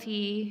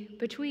difficulty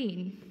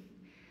between.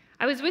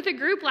 I was with a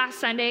group last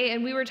Sunday,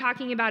 and we were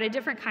talking about a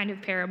different kind of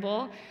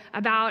parable,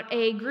 about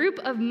a group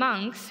of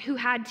monks who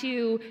had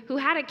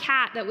a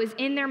cat that was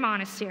in their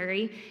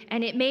monastery,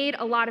 and it made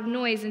a lot of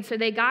noise, and so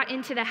they got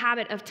into the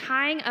habit of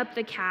tying up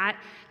the cat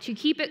to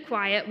keep it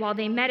quiet while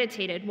they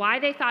meditated. Why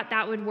they thought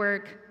that would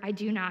work, I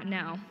do not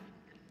know.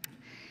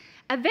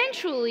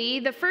 Eventually,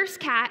 the first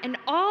cat and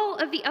all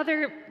of the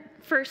other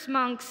first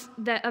monks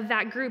of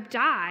that group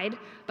died,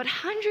 but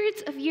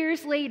hundreds of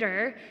years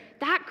later,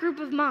 that group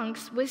of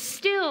monks was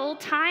still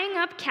tying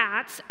up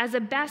cats as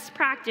a best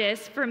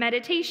practice for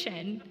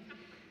meditation.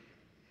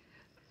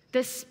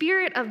 The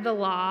spirit of the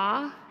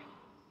law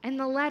and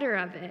the letter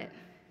of it.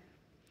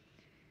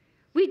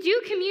 We do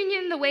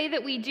communion the way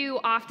that we do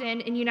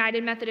often in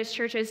United Methodist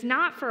churches,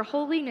 not for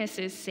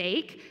holiness'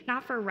 sake,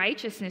 not for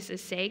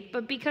righteousness' sake,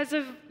 but because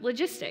of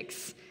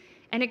logistics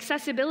and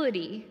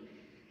accessibility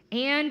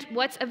and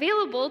what's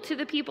available to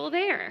the people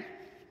there.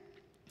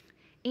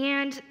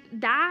 And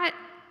that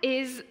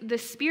is the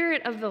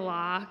spirit of the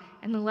law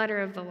and the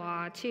letter of the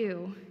law,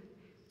 too.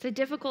 It's a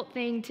difficult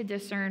thing to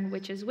discern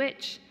which is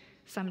which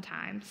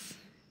sometimes.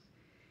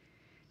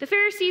 The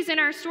Pharisees in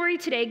our story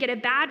today get a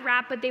bad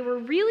rap, but they were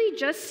really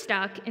just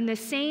stuck in the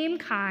same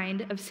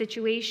kind of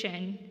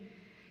situation.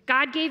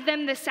 God gave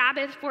them the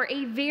Sabbath for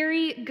a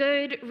very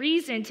good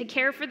reason, to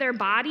care for their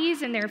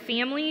bodies and their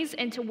families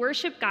and to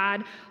worship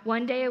God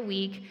one day a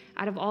week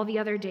out of all the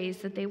other days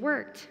that they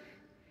worked.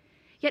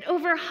 Yet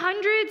over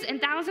hundreds and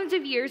thousands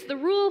of years, the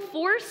rule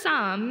for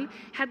some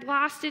had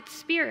lost its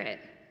spirit.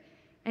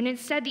 And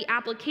instead, the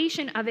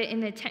application of it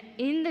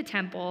in the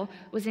temple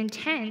was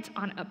intent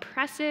on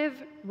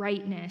oppressive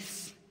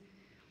rightness.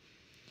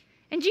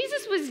 And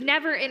Jesus was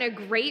never in a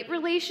great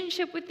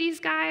relationship with these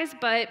guys,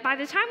 but by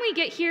the time we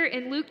get here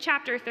in Luke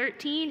chapter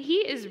 13, he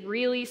is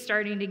really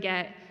starting to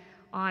get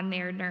on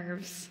their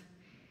nerves.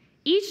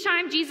 Each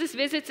time Jesus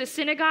visits a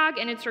synagogue,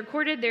 and it's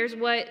recorded, there's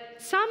what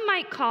some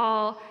might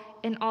call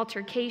an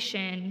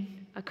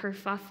altercation, a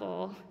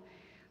kerfuffle.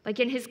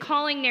 Like in his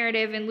calling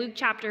narrative in Luke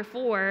chapter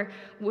 4,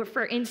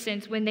 for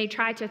instance, when they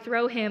tried to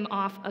throw him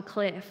off a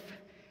cliff.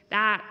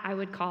 That I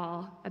would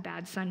call a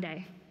bad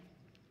Sunday.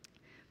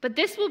 But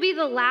this will be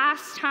the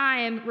last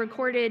time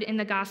recorded in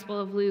the Gospel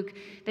of Luke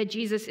that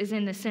Jesus is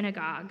in the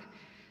synagogue.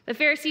 The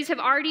Pharisees have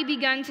already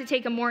begun to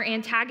take a more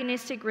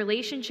antagonistic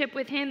relationship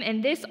with him,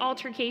 and this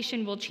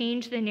altercation will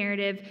change the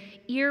narrative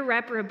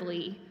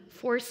irreparably,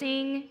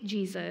 forcing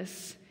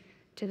Jesus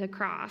to the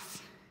cross.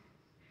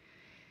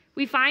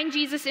 We find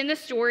Jesus in the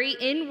story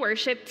in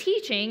worship,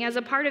 teaching as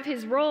a part of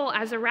his role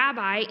as a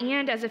rabbi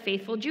and as a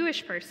faithful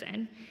Jewish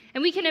person.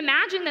 And we can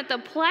imagine that the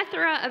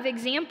plethora of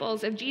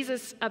examples of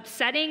Jesus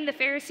upsetting the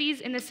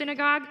Pharisees in the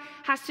synagogue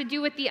has to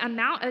do with the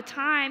amount of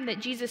time that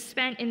Jesus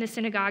spent in the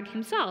synagogue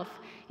himself.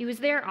 He was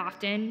there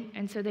often,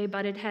 and so they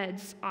butted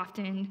heads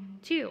often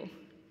too.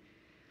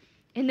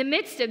 In the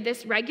midst of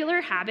this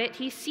regular habit,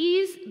 he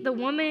sees the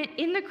woman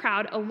in the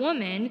crowd, a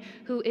woman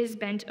who is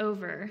bent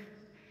over.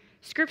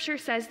 Scripture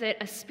says that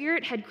a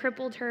spirit had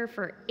crippled her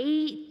for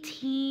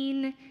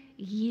 18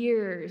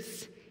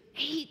 years.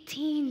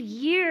 18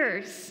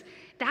 years.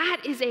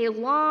 That is a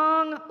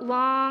long,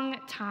 long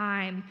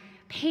time.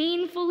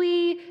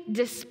 Painfully,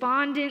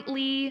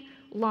 despondently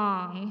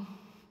long.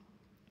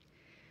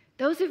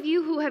 Those of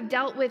you who have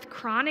dealt with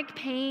chronic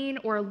pain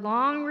or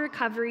long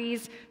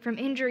recoveries from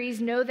injuries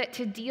know that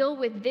to deal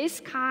with this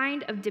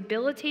kind of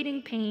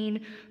debilitating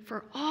pain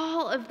for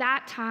all of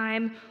that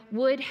time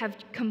would have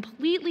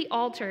completely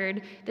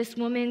altered this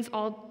woman's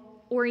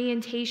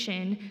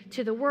orientation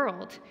to the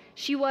world.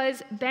 She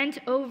was bent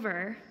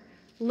over,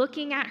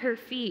 looking at her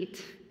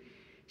feet.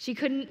 She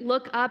couldn't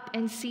look up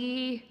and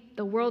see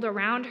the world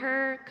around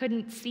her,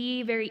 couldn't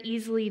see very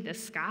easily the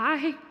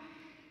sky.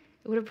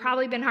 It would have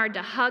probably been hard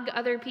to hug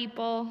other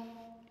people.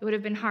 It would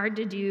have been hard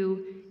to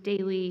do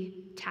daily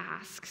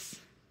tasks.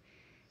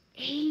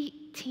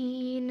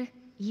 18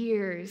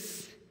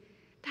 years.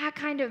 That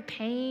kind of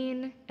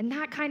pain and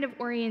that kind of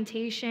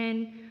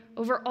orientation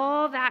over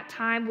all that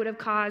time would have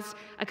caused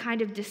a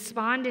kind of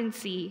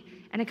despondency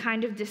and a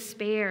kind of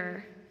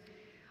despair.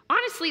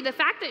 Honestly, the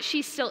fact that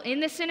she's still in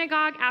the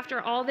synagogue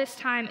after all this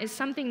time is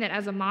something that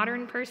as a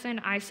modern person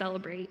I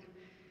celebrate.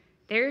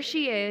 There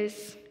she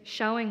is,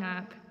 showing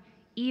up,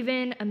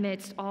 even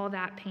amidst all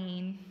that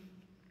pain.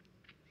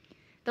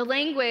 The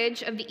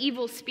language of the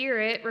evil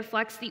spirit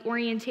reflects the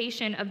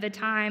orientation of the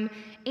time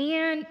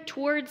and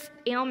towards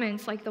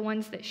ailments like the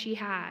ones that she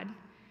had.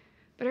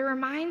 But it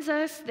reminds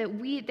us that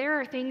there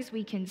are things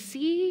we can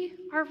see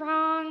are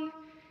wrong,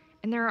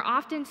 and there are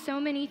often so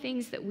many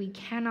things that we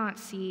cannot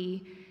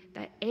see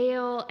that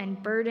ail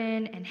and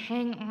burden and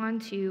hang on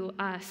to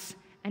us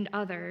and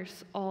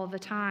others all the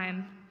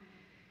time.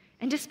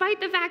 And despite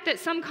the fact that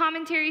some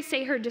commentaries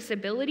say her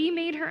disability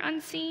made her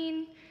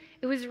unseen,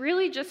 it was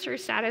really just her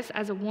status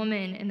as a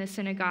woman in the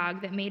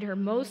synagogue that made her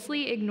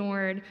mostly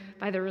ignored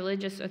by the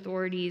religious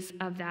authorities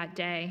of that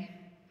day.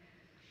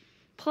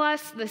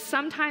 Plus, the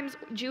sometimes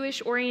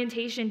Jewish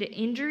orientation to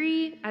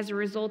injury as a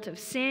result of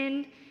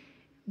sin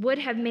would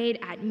have made,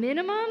 at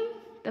minimum,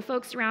 the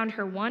folks around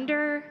her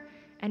wonder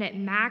and at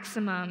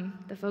maximum,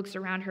 the folks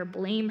around her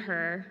blame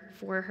her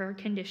for her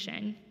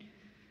condition.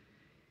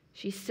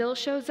 She still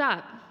shows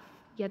up,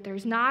 yet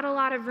there's not a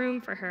lot of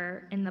room for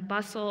her in the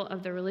bustle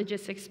of the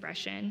religious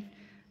expression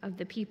of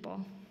the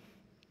people.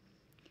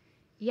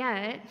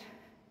 Yet,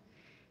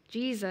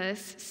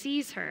 Jesus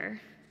sees her.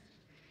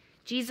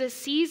 Jesus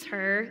sees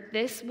her,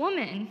 this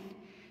woman.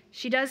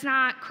 She does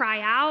not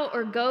cry out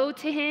or go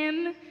to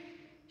him.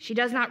 She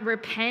does not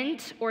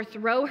repent or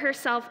throw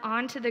herself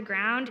onto the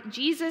ground.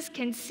 Jesus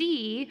can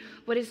see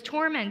what is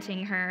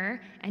tormenting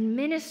her and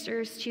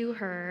ministers to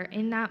her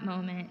in that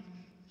moment,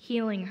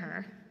 healing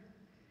her.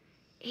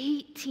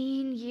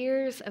 18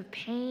 years of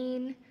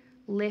pain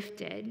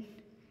lifted.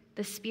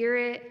 The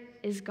spirit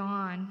is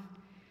gone.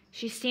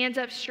 She stands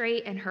up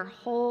straight and her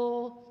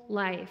whole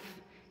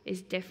life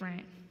is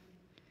different.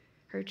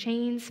 Her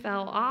chains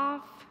fell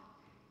off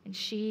and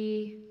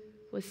she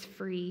was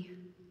free.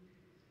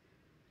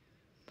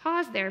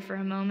 Pause there for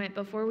a moment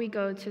before we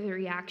go to the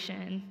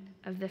reaction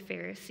of the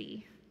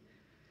Pharisee.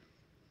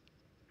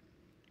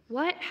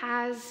 What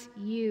has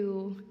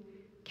you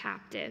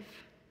captive?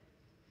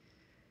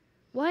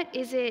 What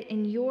is it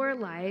in your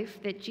life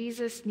that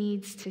Jesus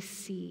needs to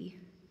see?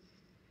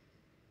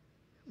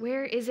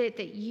 Where is it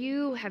that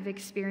you have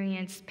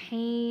experienced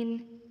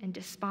pain and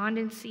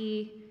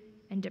despondency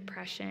and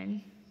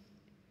depression?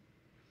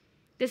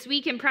 This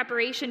week in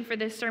preparation for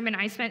this sermon,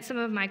 I spent some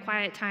of my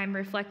quiet time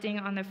reflecting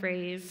on the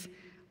phrase,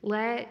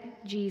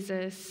 "Let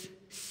Jesus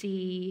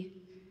see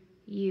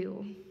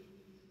you."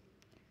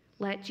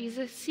 Let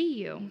Jesus see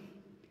you.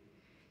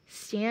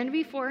 Stand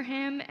before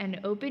him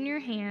and open your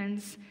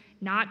hands,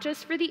 not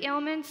just for the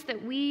ailments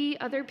that we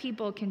other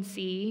people can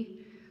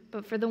see,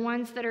 but for the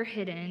ones that are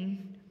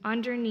hidden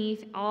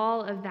underneath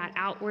all of that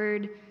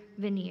outward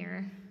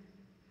veneer.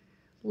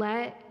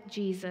 Let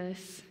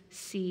Jesus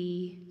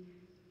see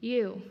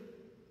you.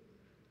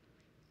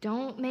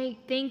 Don't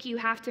think you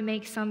have to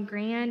make some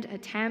grand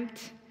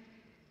attempt.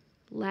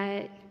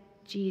 Let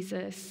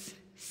Jesus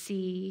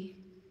see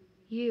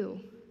you.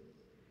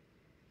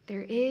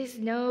 There is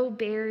no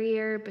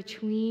barrier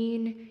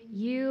between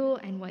you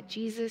and what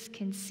Jesus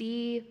can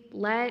see.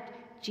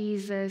 Let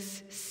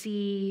Jesus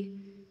see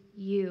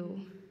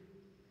you.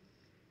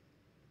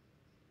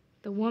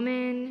 The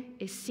woman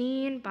is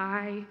seen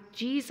by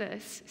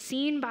Jesus,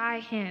 seen by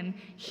him.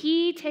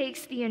 He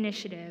takes the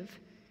initiative,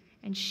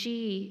 and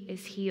she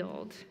is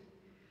healed.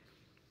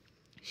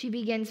 She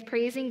begins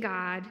praising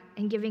God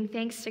and giving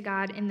thanks to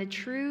God in the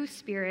true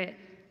spirit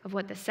of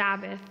what the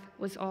Sabbath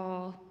was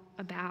all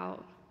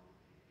about.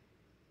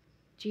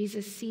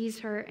 Jesus sees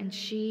her, and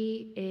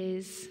she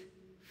is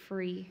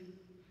free.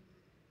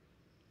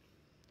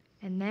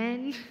 And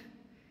then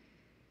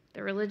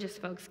the religious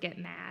folks get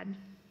mad.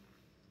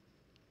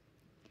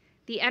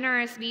 The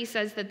NRSV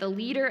says that the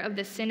leader of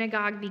the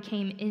synagogue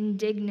became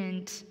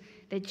indignant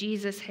that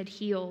Jesus had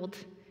healed,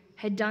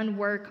 had done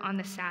work on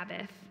the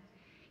Sabbath.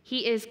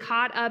 He is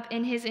caught up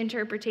in his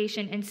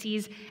interpretation and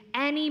sees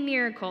any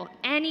miracle,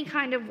 any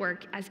kind of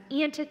work, as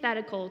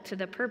antithetical to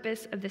the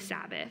purpose of the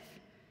Sabbath.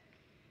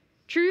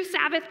 True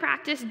Sabbath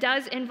practice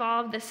does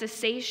involve the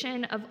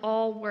cessation of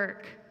all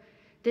work.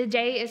 The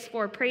day is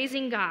for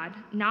praising God,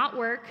 not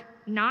work,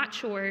 not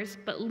chores,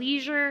 but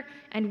leisure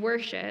and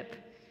worship,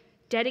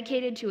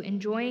 dedicated to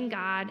enjoying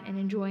God and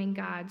enjoying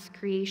God's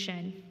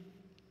creation.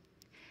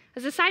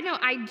 As a side note,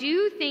 I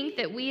do think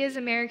that we as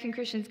American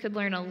Christians could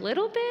learn a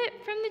little bit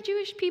from the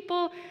Jewish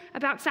people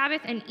about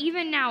Sabbath, and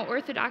even now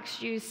Orthodox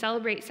Jews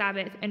celebrate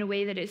Sabbath in a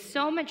way that is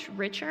so much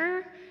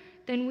richer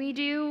than we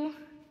do.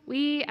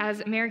 We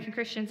as American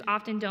Christians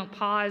often don't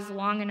pause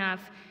long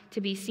enough to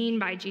be seen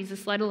by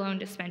Jesus, let alone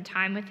to spend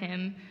time with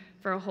him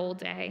for a whole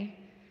day.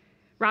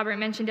 Robert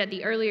mentioned at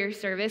the earlier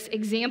service,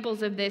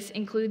 examples of this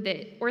include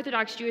that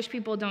Orthodox Jewish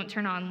people don't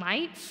turn on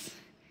lights,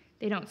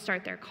 they don't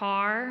start their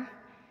car,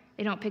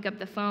 they don't pick up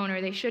the phone, or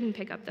they shouldn't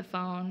pick up the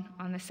phone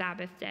on the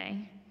Sabbath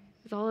day,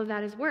 because all of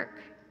that is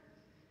work.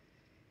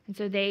 And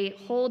so they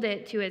hold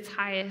it to its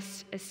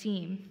highest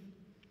esteem.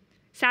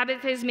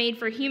 Sabbath is made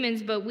for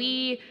humans, but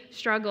we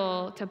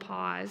struggle to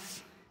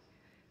pause.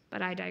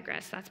 But I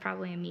digress. That's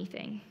probably a me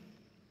thing.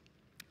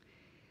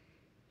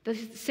 The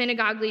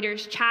synagogue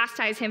leaders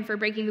chastise him for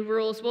breaking the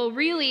rules. Well,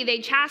 really, they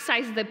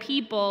chastise the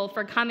people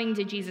for coming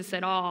to Jesus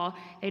at all.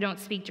 They don't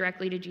speak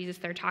directly to Jesus.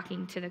 They're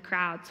talking to the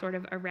crowd sort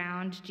of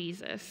around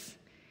Jesus.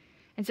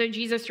 And so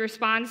Jesus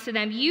responds to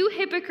them, "You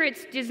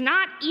hypocrites, does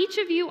not each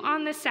of you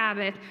on the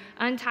Sabbath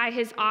untie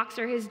his ox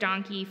or his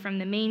donkey from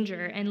the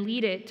manger and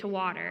lead it to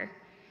water?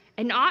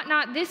 And ought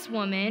not this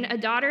woman, a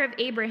daughter of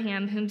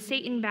Abraham, whom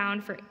Satan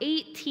bound for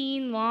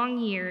 18 long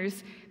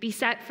years, be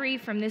set free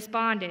from this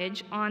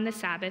bondage on the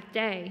Sabbath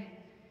day?"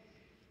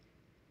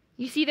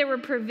 You see, there were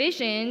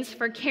provisions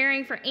for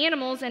caring for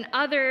animals and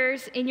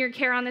others in your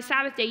care on the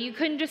Sabbath day. You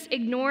couldn't just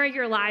ignore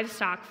your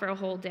livestock for a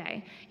whole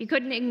day. You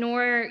couldn't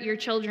ignore your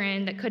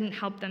children that couldn't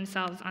help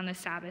themselves on the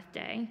Sabbath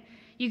day.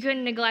 You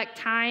couldn't neglect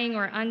tying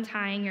or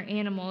untying your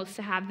animals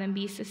to have them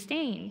be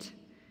sustained.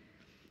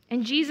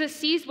 And Jesus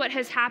sees what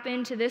has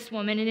happened to this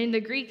woman, and in the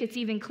Greek it's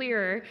even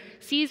clearer,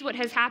 sees what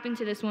has happened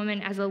to this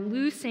woman as a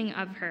loosing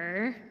of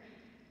her,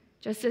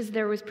 just as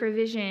there was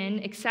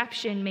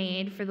exception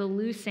made for the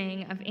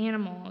loosing of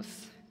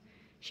animals.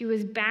 She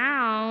was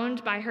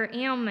bound by her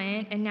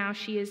ailment, and now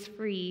she is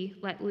free,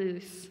 let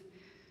loose.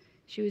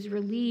 She was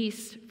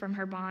released from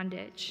her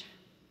bondage.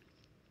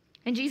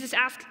 And Jesus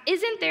asks,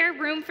 isn't there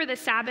room for the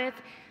Sabbath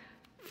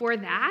for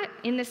that,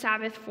 in the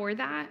Sabbath for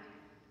that?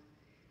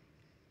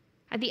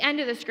 At the end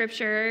of the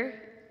scripture,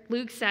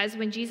 Luke says,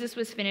 when Jesus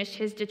was finished,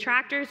 his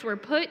detractors were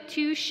put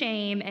to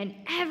shame, and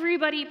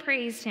everybody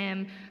praised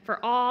him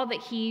for all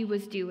that he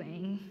was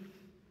doing.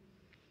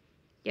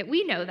 Yet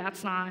we know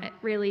that's not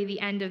really the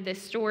end of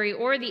this story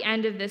or the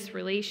end of this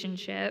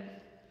relationship.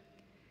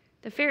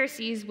 The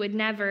Pharisees would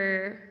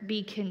never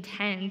be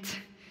content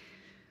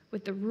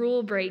with the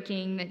rule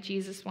breaking that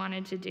Jesus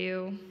wanted to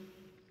do.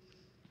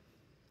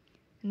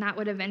 And that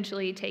would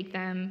eventually take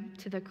them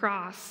to the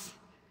cross,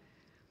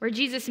 where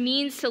Jesus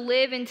means to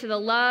live into the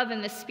love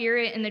and the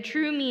spirit and the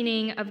true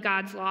meaning of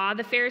God's law.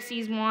 The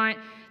Pharisees want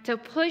to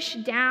push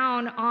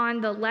down on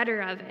the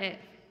letter of it.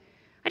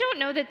 I don't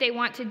know that they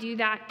want to do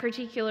that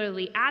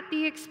particularly at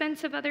the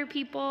expense of other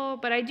people,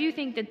 but I do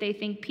think that they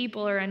think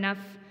people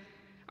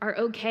are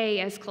okay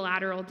as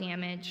collateral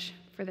damage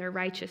for their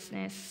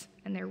righteousness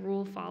and their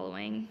rule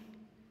following.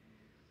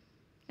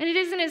 And it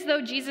isn't as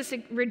though Jesus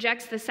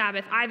rejects the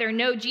Sabbath either.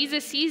 No,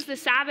 Jesus sees the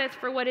Sabbath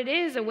for what it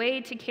is, a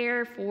way to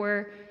care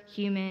for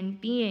human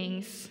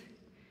beings.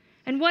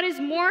 And what is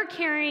more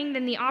caring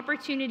than the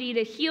opportunity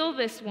to heal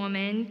this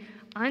woman,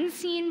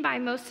 unseen by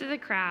most of the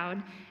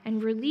crowd,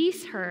 and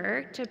release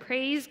her to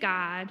praise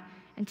God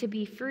and to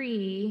be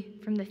free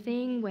from the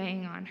thing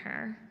weighing on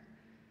her?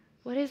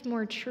 What is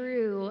more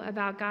true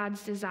about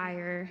God's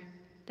desire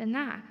than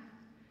that?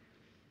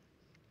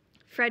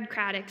 Fred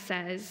Craddock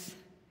says,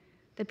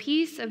 "The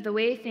peace of the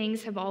way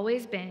things have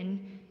always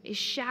been is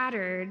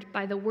shattered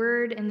by the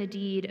word and the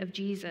deed of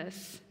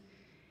Jesus.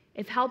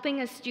 If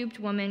helping a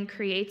stooped woman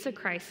creates a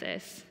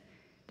crisis,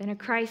 then a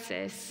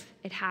crisis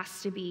it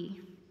has to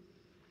be."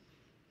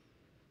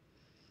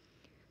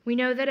 We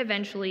know that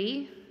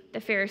eventually the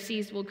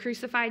Pharisees will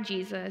crucify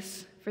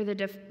Jesus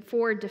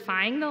for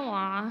defying the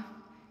law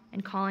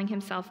and calling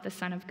himself the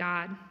Son of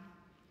God.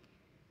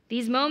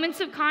 These moments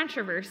of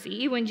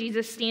controversy, when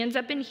Jesus stands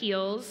up and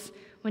heals,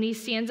 when he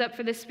stands up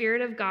for the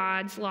Spirit of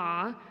God's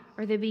law,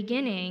 are the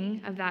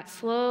beginning of that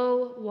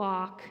slow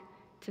walk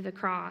to the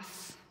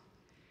cross.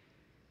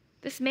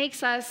 This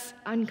makes us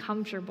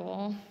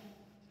uncomfortable.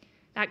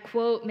 That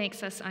quote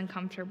makes us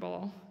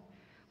uncomfortable.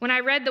 When I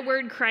read the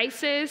word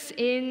crisis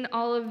in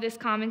all of this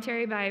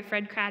commentary by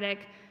Fred Craddock,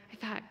 I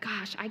thought,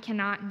 gosh, I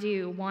cannot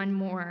do one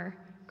more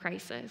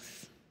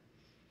crisis.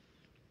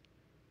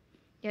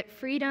 Yet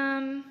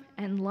freedom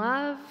and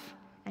love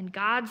and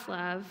God's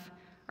love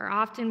are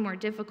often more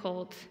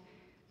difficult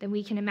than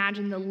we can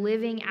imagine. The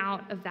living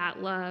out of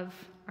that love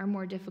are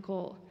more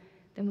difficult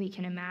than we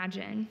can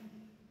imagine.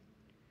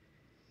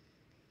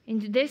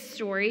 In this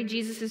story,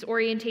 Jesus'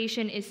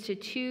 orientation is to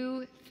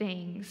two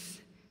things: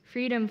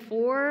 freedom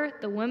for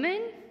the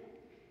woman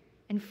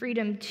and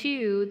freedom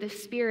to the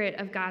Spirit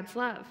of God's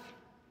love.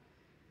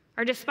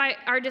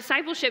 Our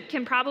discipleship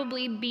can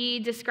probably be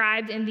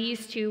described in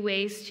these two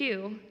ways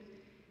too.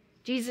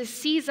 Jesus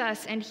sees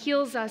us and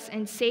heals us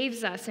and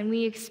saves us, and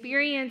we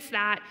experience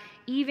that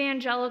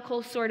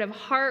evangelical sort of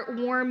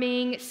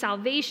heartwarming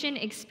salvation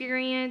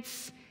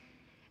experience.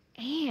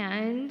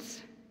 And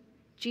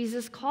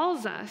Jesus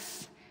calls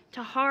us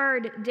to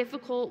hard,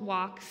 difficult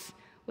walks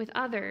with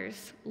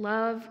others,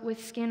 love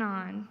with skin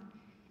on.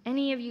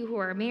 Any of you who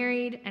are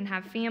married and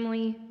have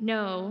family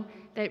know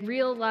that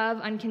real love,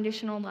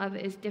 unconditional love,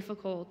 is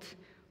difficult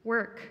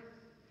work.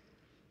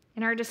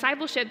 In our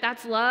discipleship,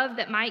 that's love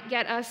that might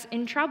get us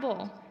in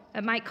trouble,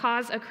 that might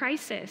cause a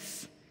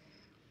crisis.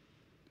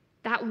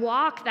 That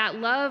walk, that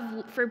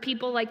love for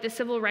people like the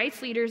civil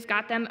rights leaders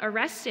got them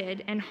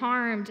arrested and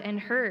harmed and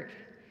hurt.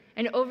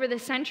 And over the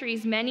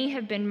centuries, many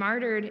have been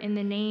martyred in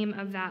the name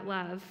of that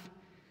love.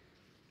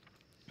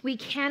 We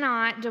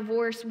cannot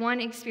divorce one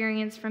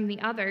experience from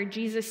the other.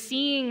 Jesus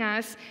seeing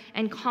us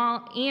and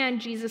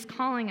Jesus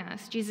calling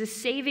us, Jesus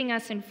saving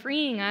us and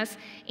freeing us,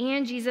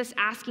 and Jesus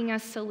asking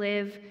us to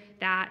live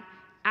that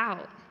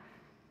out.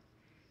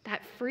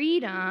 That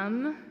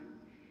freedom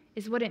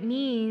is what it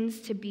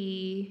means to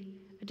be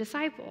a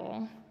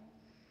disciple.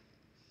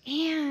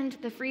 And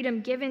the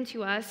freedom given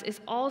to us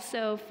is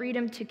also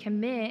freedom to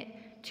commit,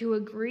 to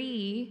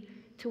agree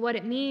to what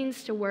it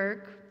means to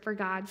work for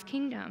God's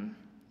kingdom.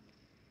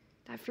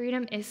 That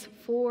freedom is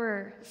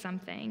for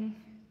something.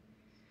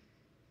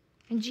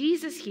 And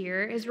Jesus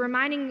here is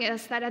reminding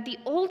us that at the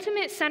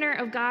ultimate center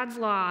of God's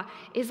law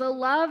is a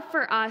love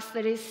for us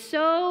that is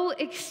so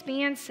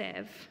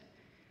expansive,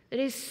 that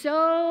is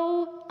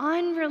so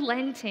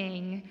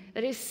unrelenting,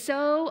 that is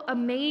so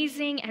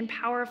amazing and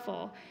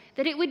powerful,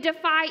 that it would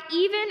defy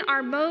even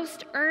our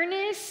most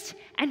earnest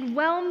and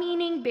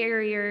well-meaning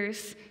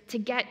barriers to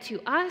get to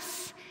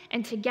us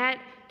and to get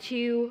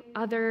to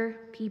other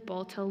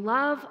people, to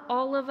love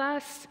all of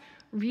us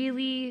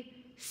really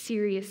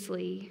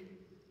seriously.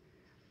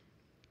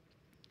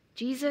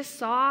 Jesus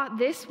saw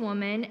this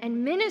woman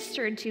and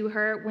ministered to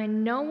her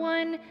when no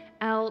one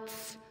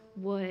else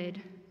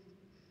would.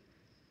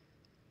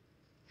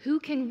 Who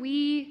can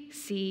we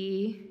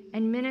see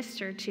and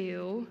minister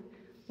to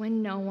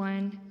when no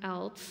one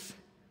else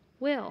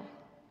will?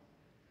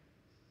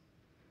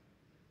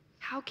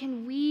 How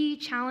can we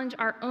challenge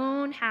our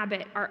own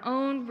habit, our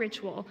own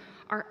ritual,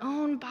 our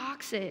own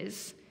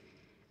boxes,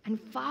 and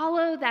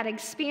follow that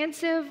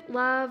expansive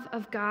love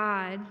of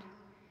God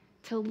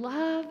to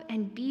love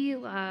and be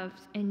loved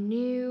in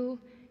new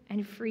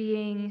and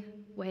freeing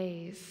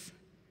ways?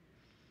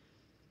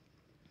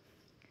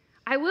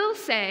 I will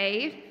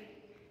say,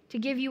 to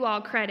give you all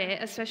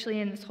credit, especially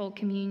in this whole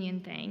communion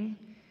thing,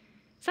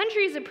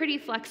 Century is a pretty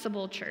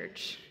flexible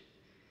church.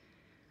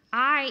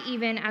 I,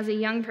 even as a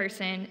young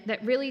person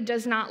that really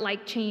does not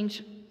like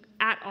change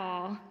at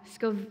all,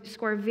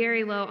 score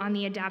very low on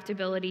the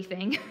adaptability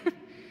thing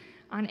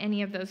on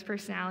any of those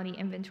personality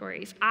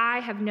inventories.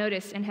 I have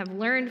noticed and have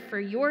learned for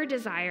your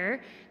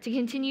desire to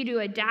continue to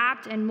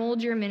adapt and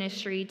mold your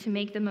ministry to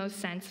make the most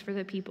sense for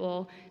the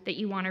people that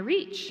you want to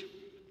reach.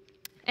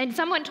 And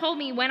someone told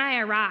me when I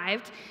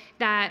arrived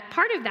that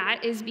part of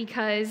that is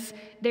because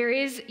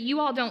you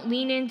all don't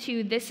lean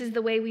into this is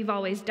the way we've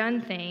always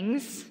done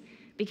things,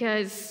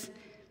 because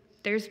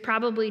there's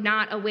probably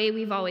not a way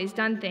we've always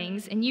done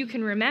things, and you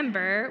can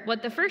remember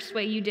what the first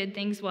way you did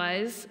things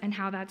was and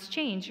how that's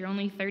changed. You're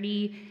only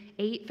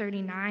 38,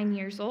 39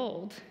 years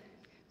old,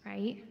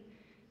 right?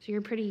 So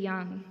you're pretty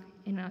young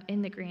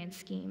in the grand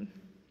scheme.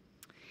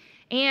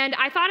 And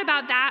I thought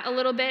about that a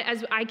little bit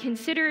as I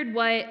considered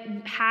what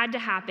had to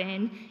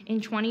happen in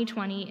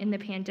 2020 in the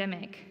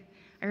pandemic.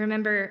 I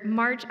remember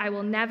March, I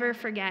will never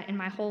forget in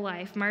my whole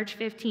life, March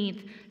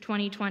 15th,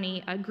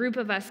 2020, a group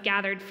of us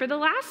gathered for the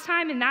last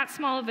time in that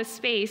small of a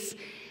space,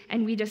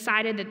 and we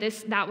decided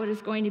that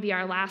was going to be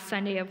our last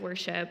Sunday of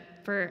worship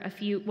for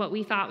what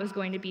we thought was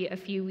going to be a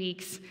few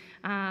weeks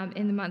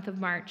in the month of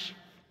March.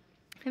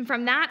 And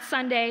from that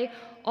Sunday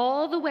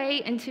all the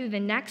way into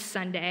the next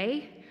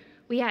Sunday,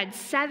 we had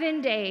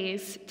 7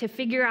 days to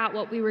figure out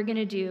what we were going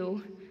to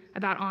do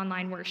about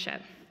online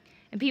worship.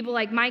 And people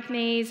like Mike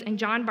Mays and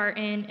John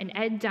Barton and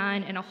Ed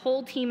Dunn and a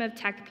whole team of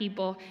tech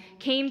people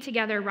came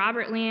together,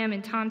 Robert Lamb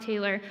and Tom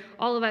Taylor,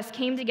 all of us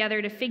came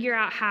together to figure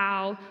out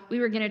how we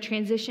were going to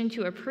transition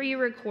to a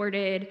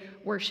pre-recorded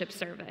worship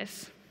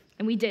service.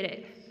 And we did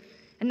it.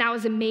 And that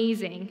was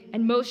amazing.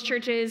 And most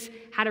churches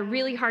had a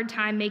really hard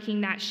time making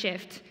that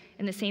shift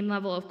in the same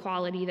level of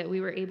quality that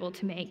we were able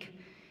to make.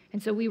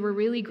 And so we were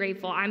really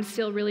grateful. I'm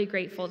still really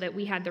grateful that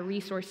we had the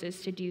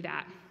resources to do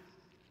that.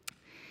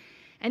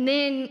 And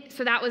then,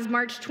 so that was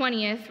March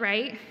 20th,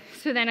 right?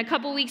 So then a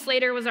couple weeks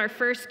later was our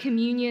first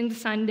Communion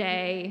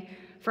Sunday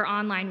for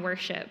online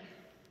worship.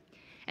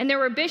 And there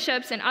were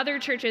bishops and other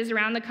churches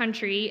around the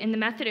country, in the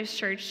Methodist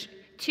Church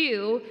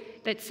too,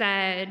 that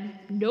said,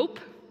 nope,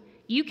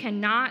 you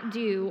cannot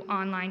do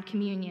online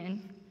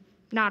communion.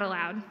 Not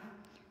allowed.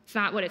 It's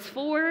not what it's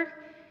for.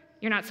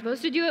 You're not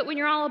supposed to do it when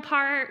you're all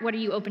apart. What are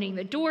you opening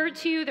the door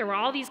to? There were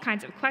all these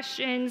kinds of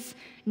questions.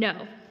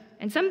 No.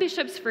 And some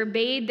bishops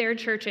forbade their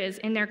churches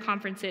in their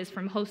conferences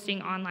from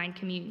hosting online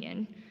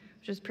communion,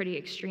 which was pretty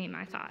extreme,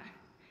 I thought.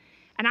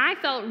 And I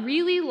felt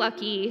really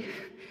lucky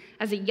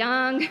as a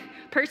young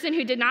person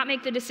who did not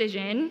make the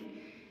decision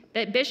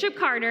that Bishop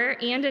Carter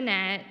and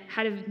Annette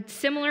had a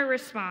similar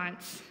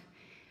response.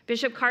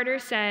 Bishop Carter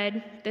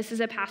said, this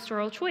is a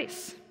pastoral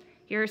choice.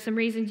 Here are some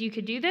reasons you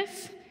could do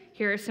this.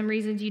 Here are some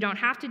reasons you don't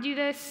have to do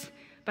this,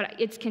 but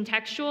it's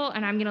contextual,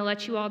 and I'm going to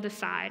let you all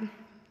decide.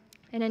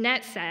 And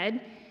Annette said,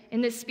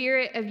 in the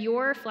spirit of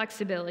your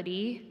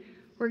flexibility,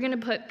 we're going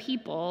to put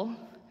people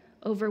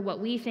over what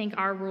we think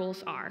our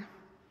rules are.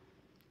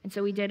 And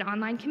so we did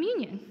online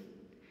communion.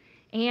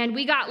 And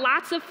we got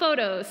lots of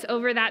photos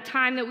over that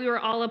time that we were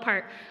all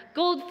apart.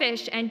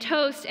 Goldfish and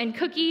toast and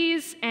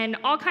cookies and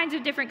all kinds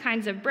of different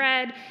kinds of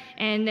bread,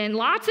 and then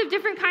lots of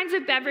different kinds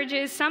of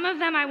beverages. Some of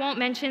them I won't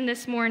mention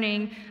this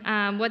morning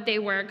what they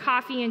were,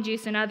 coffee and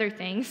juice and other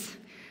things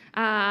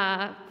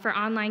for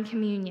online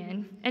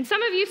communion. And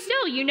some of you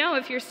still,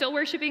 if you're still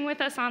worshiping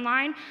with us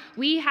online,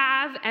 we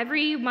have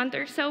every month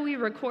or so we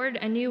record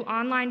a new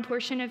online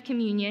portion of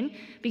communion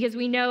because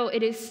we know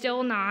it is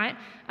still not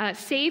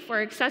safe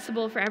or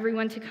accessible for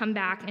everyone to come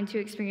back and to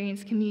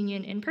experience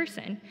communion in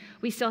person.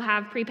 We still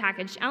have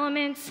prepackaged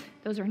elements.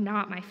 Those are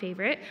not my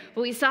favorite,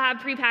 but we still have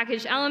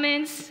prepackaged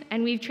elements,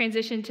 and we've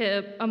transitioned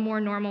to a more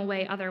normal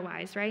way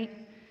otherwise, right?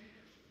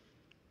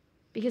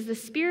 Because the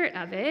spirit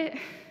of it,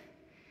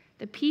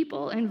 the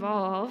people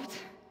involved,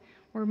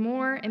 were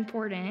more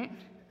important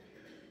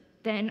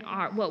than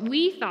what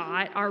we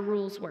thought our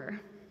rules were.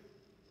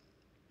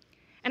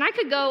 And I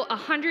could go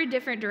 100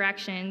 different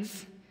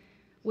directions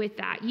with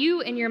that.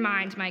 You, in your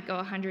mind, might go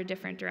 100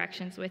 different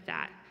directions with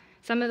that.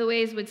 Some of the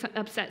ways would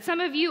upset some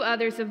of you,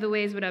 others of the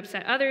ways would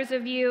upset others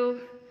of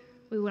you.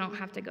 We don't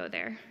have to go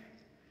there.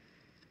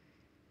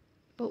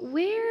 But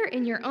where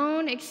in your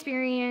own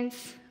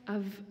experience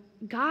of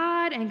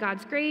God and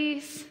God's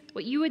grace,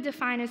 what you would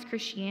define as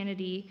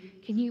Christianity,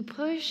 can you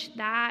push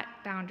that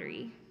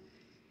boundary?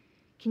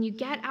 Can you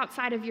get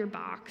outside of your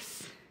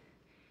box?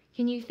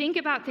 Can you think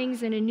about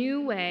things in a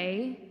new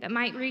way that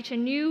might reach a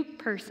new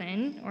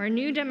person or a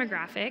new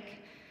demographic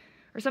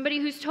or somebody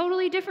who's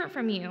totally different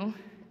from you?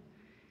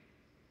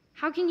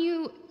 How can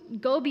you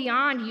go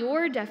beyond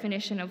your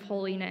definition of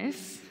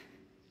holiness,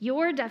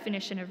 your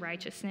definition of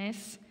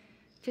righteousness,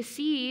 to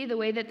see the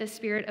way that the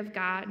Spirit of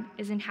God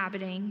is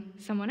inhabiting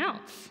someone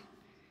else?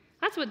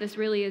 That's what this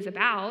really is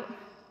about.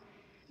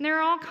 And there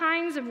are all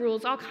kinds of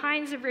rules, all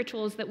kinds of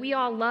rituals that we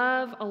all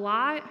love a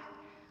lot.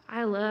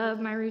 I love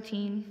my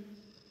routine.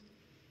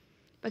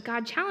 But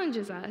God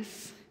challenges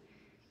us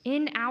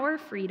in our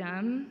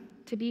freedom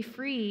to be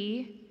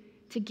free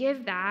to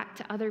give that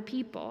to other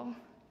people.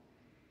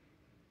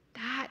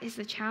 That is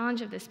the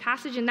challenge of this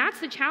passage, and that's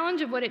the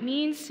challenge of what it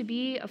means to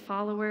be a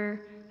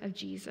follower of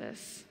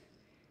Jesus,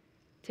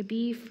 to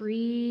be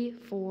free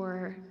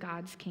for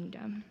God's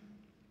kingdom.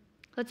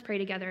 Let's pray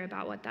together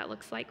about what that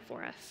looks like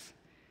for us.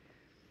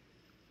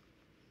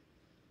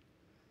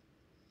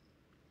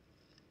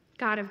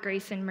 God of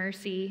grace and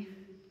mercy,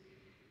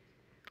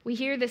 we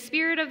hear the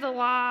spirit of the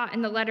law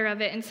and the letter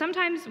of it, and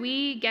sometimes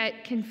we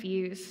get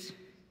confused.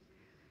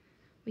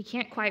 We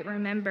can't quite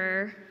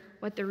remember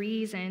what the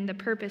reason, the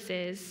purpose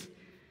is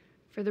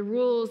for the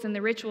rules and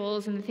the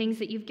rituals and the things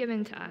that you've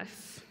given to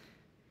us.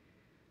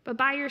 But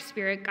by your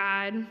Spirit,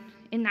 God,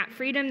 in that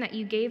freedom that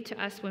you gave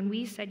to us when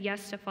we said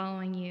yes to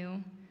following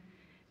you,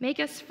 make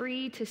us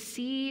free to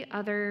see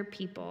other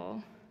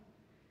people,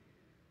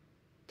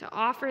 to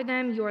offer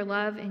them your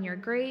love and your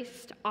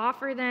grace, to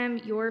offer them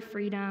your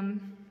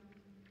freedom,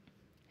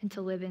 and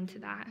to live into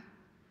that.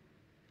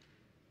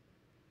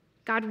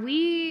 God,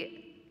 we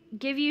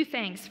give you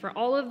thanks for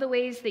all of the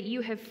ways that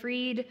you have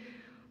freed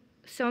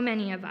so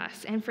many of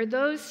us. And for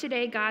those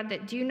today, God,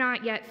 that do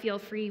not yet feel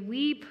free,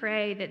 we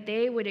pray that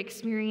they would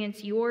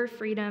experience your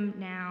freedom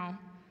now.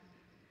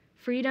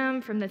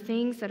 Freedom from the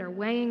things that are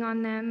weighing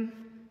on them.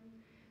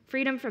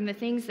 Freedom from the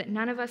things that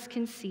none of us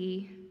can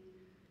see.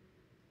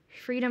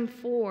 Freedom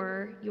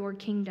for your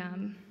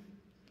kingdom.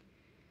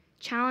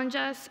 Challenge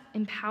us,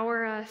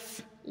 empower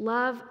us,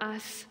 love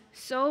us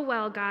so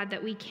well, God,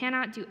 that we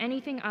cannot do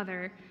anything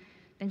other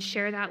than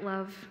share that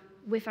love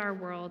with our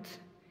world,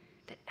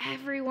 that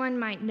everyone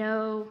might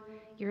know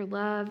your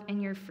love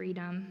and your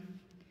freedom.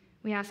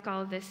 We ask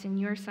all of this in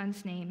your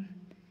Son's name.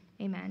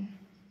 Amen.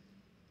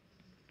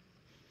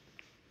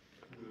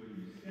 Will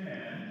you stand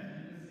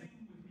and sing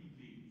with me,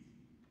 please?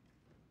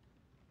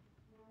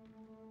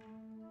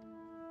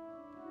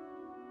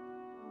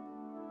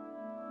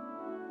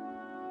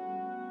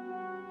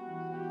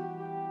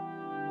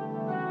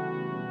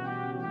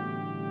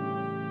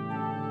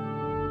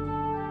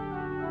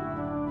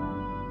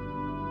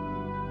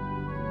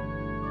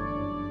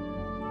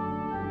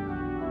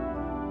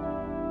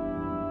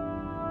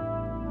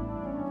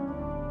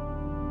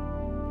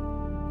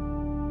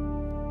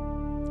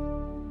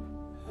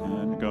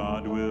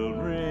 God will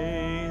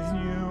raise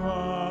you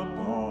up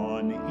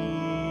on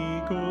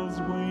eagle's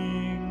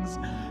wings,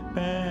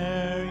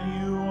 bear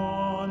you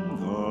on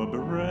the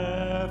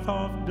breath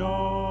of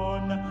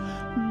dawn,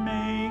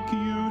 make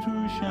you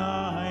to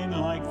shine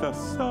like the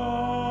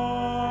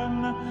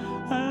sun,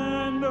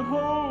 and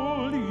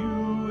hold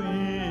you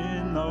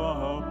in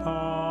the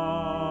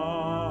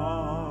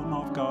palm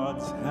of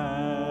God's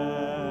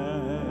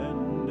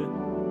hand.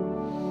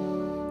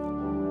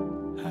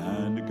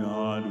 And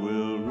God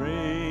will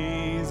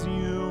raise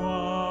you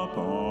up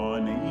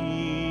on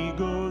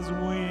eagle's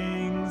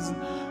wings,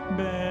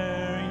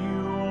 bear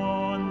you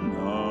on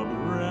the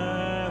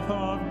breath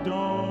of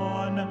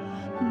dawn,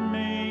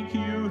 make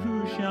you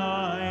to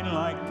shine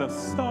like the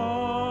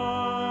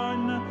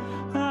sun,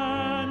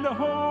 and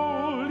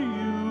hold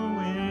you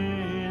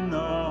in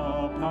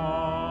the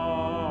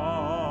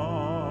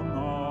palm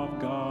of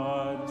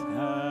God's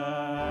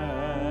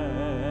hand.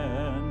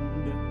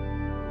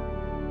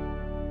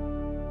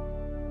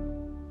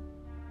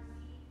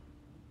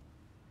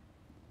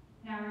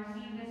 Now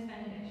receive this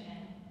benediction.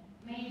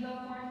 May you go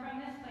forth from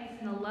this place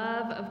in the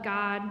love of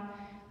God,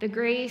 the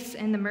grace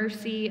and the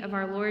mercy of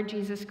our Lord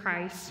Jesus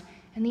Christ,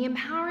 and the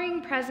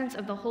empowering presence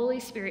of the Holy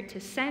Spirit to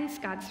sense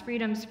God's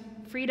freedom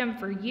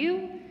for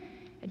you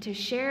and to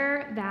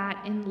share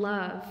that in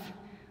love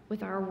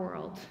with our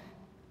world.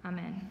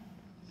 Amen.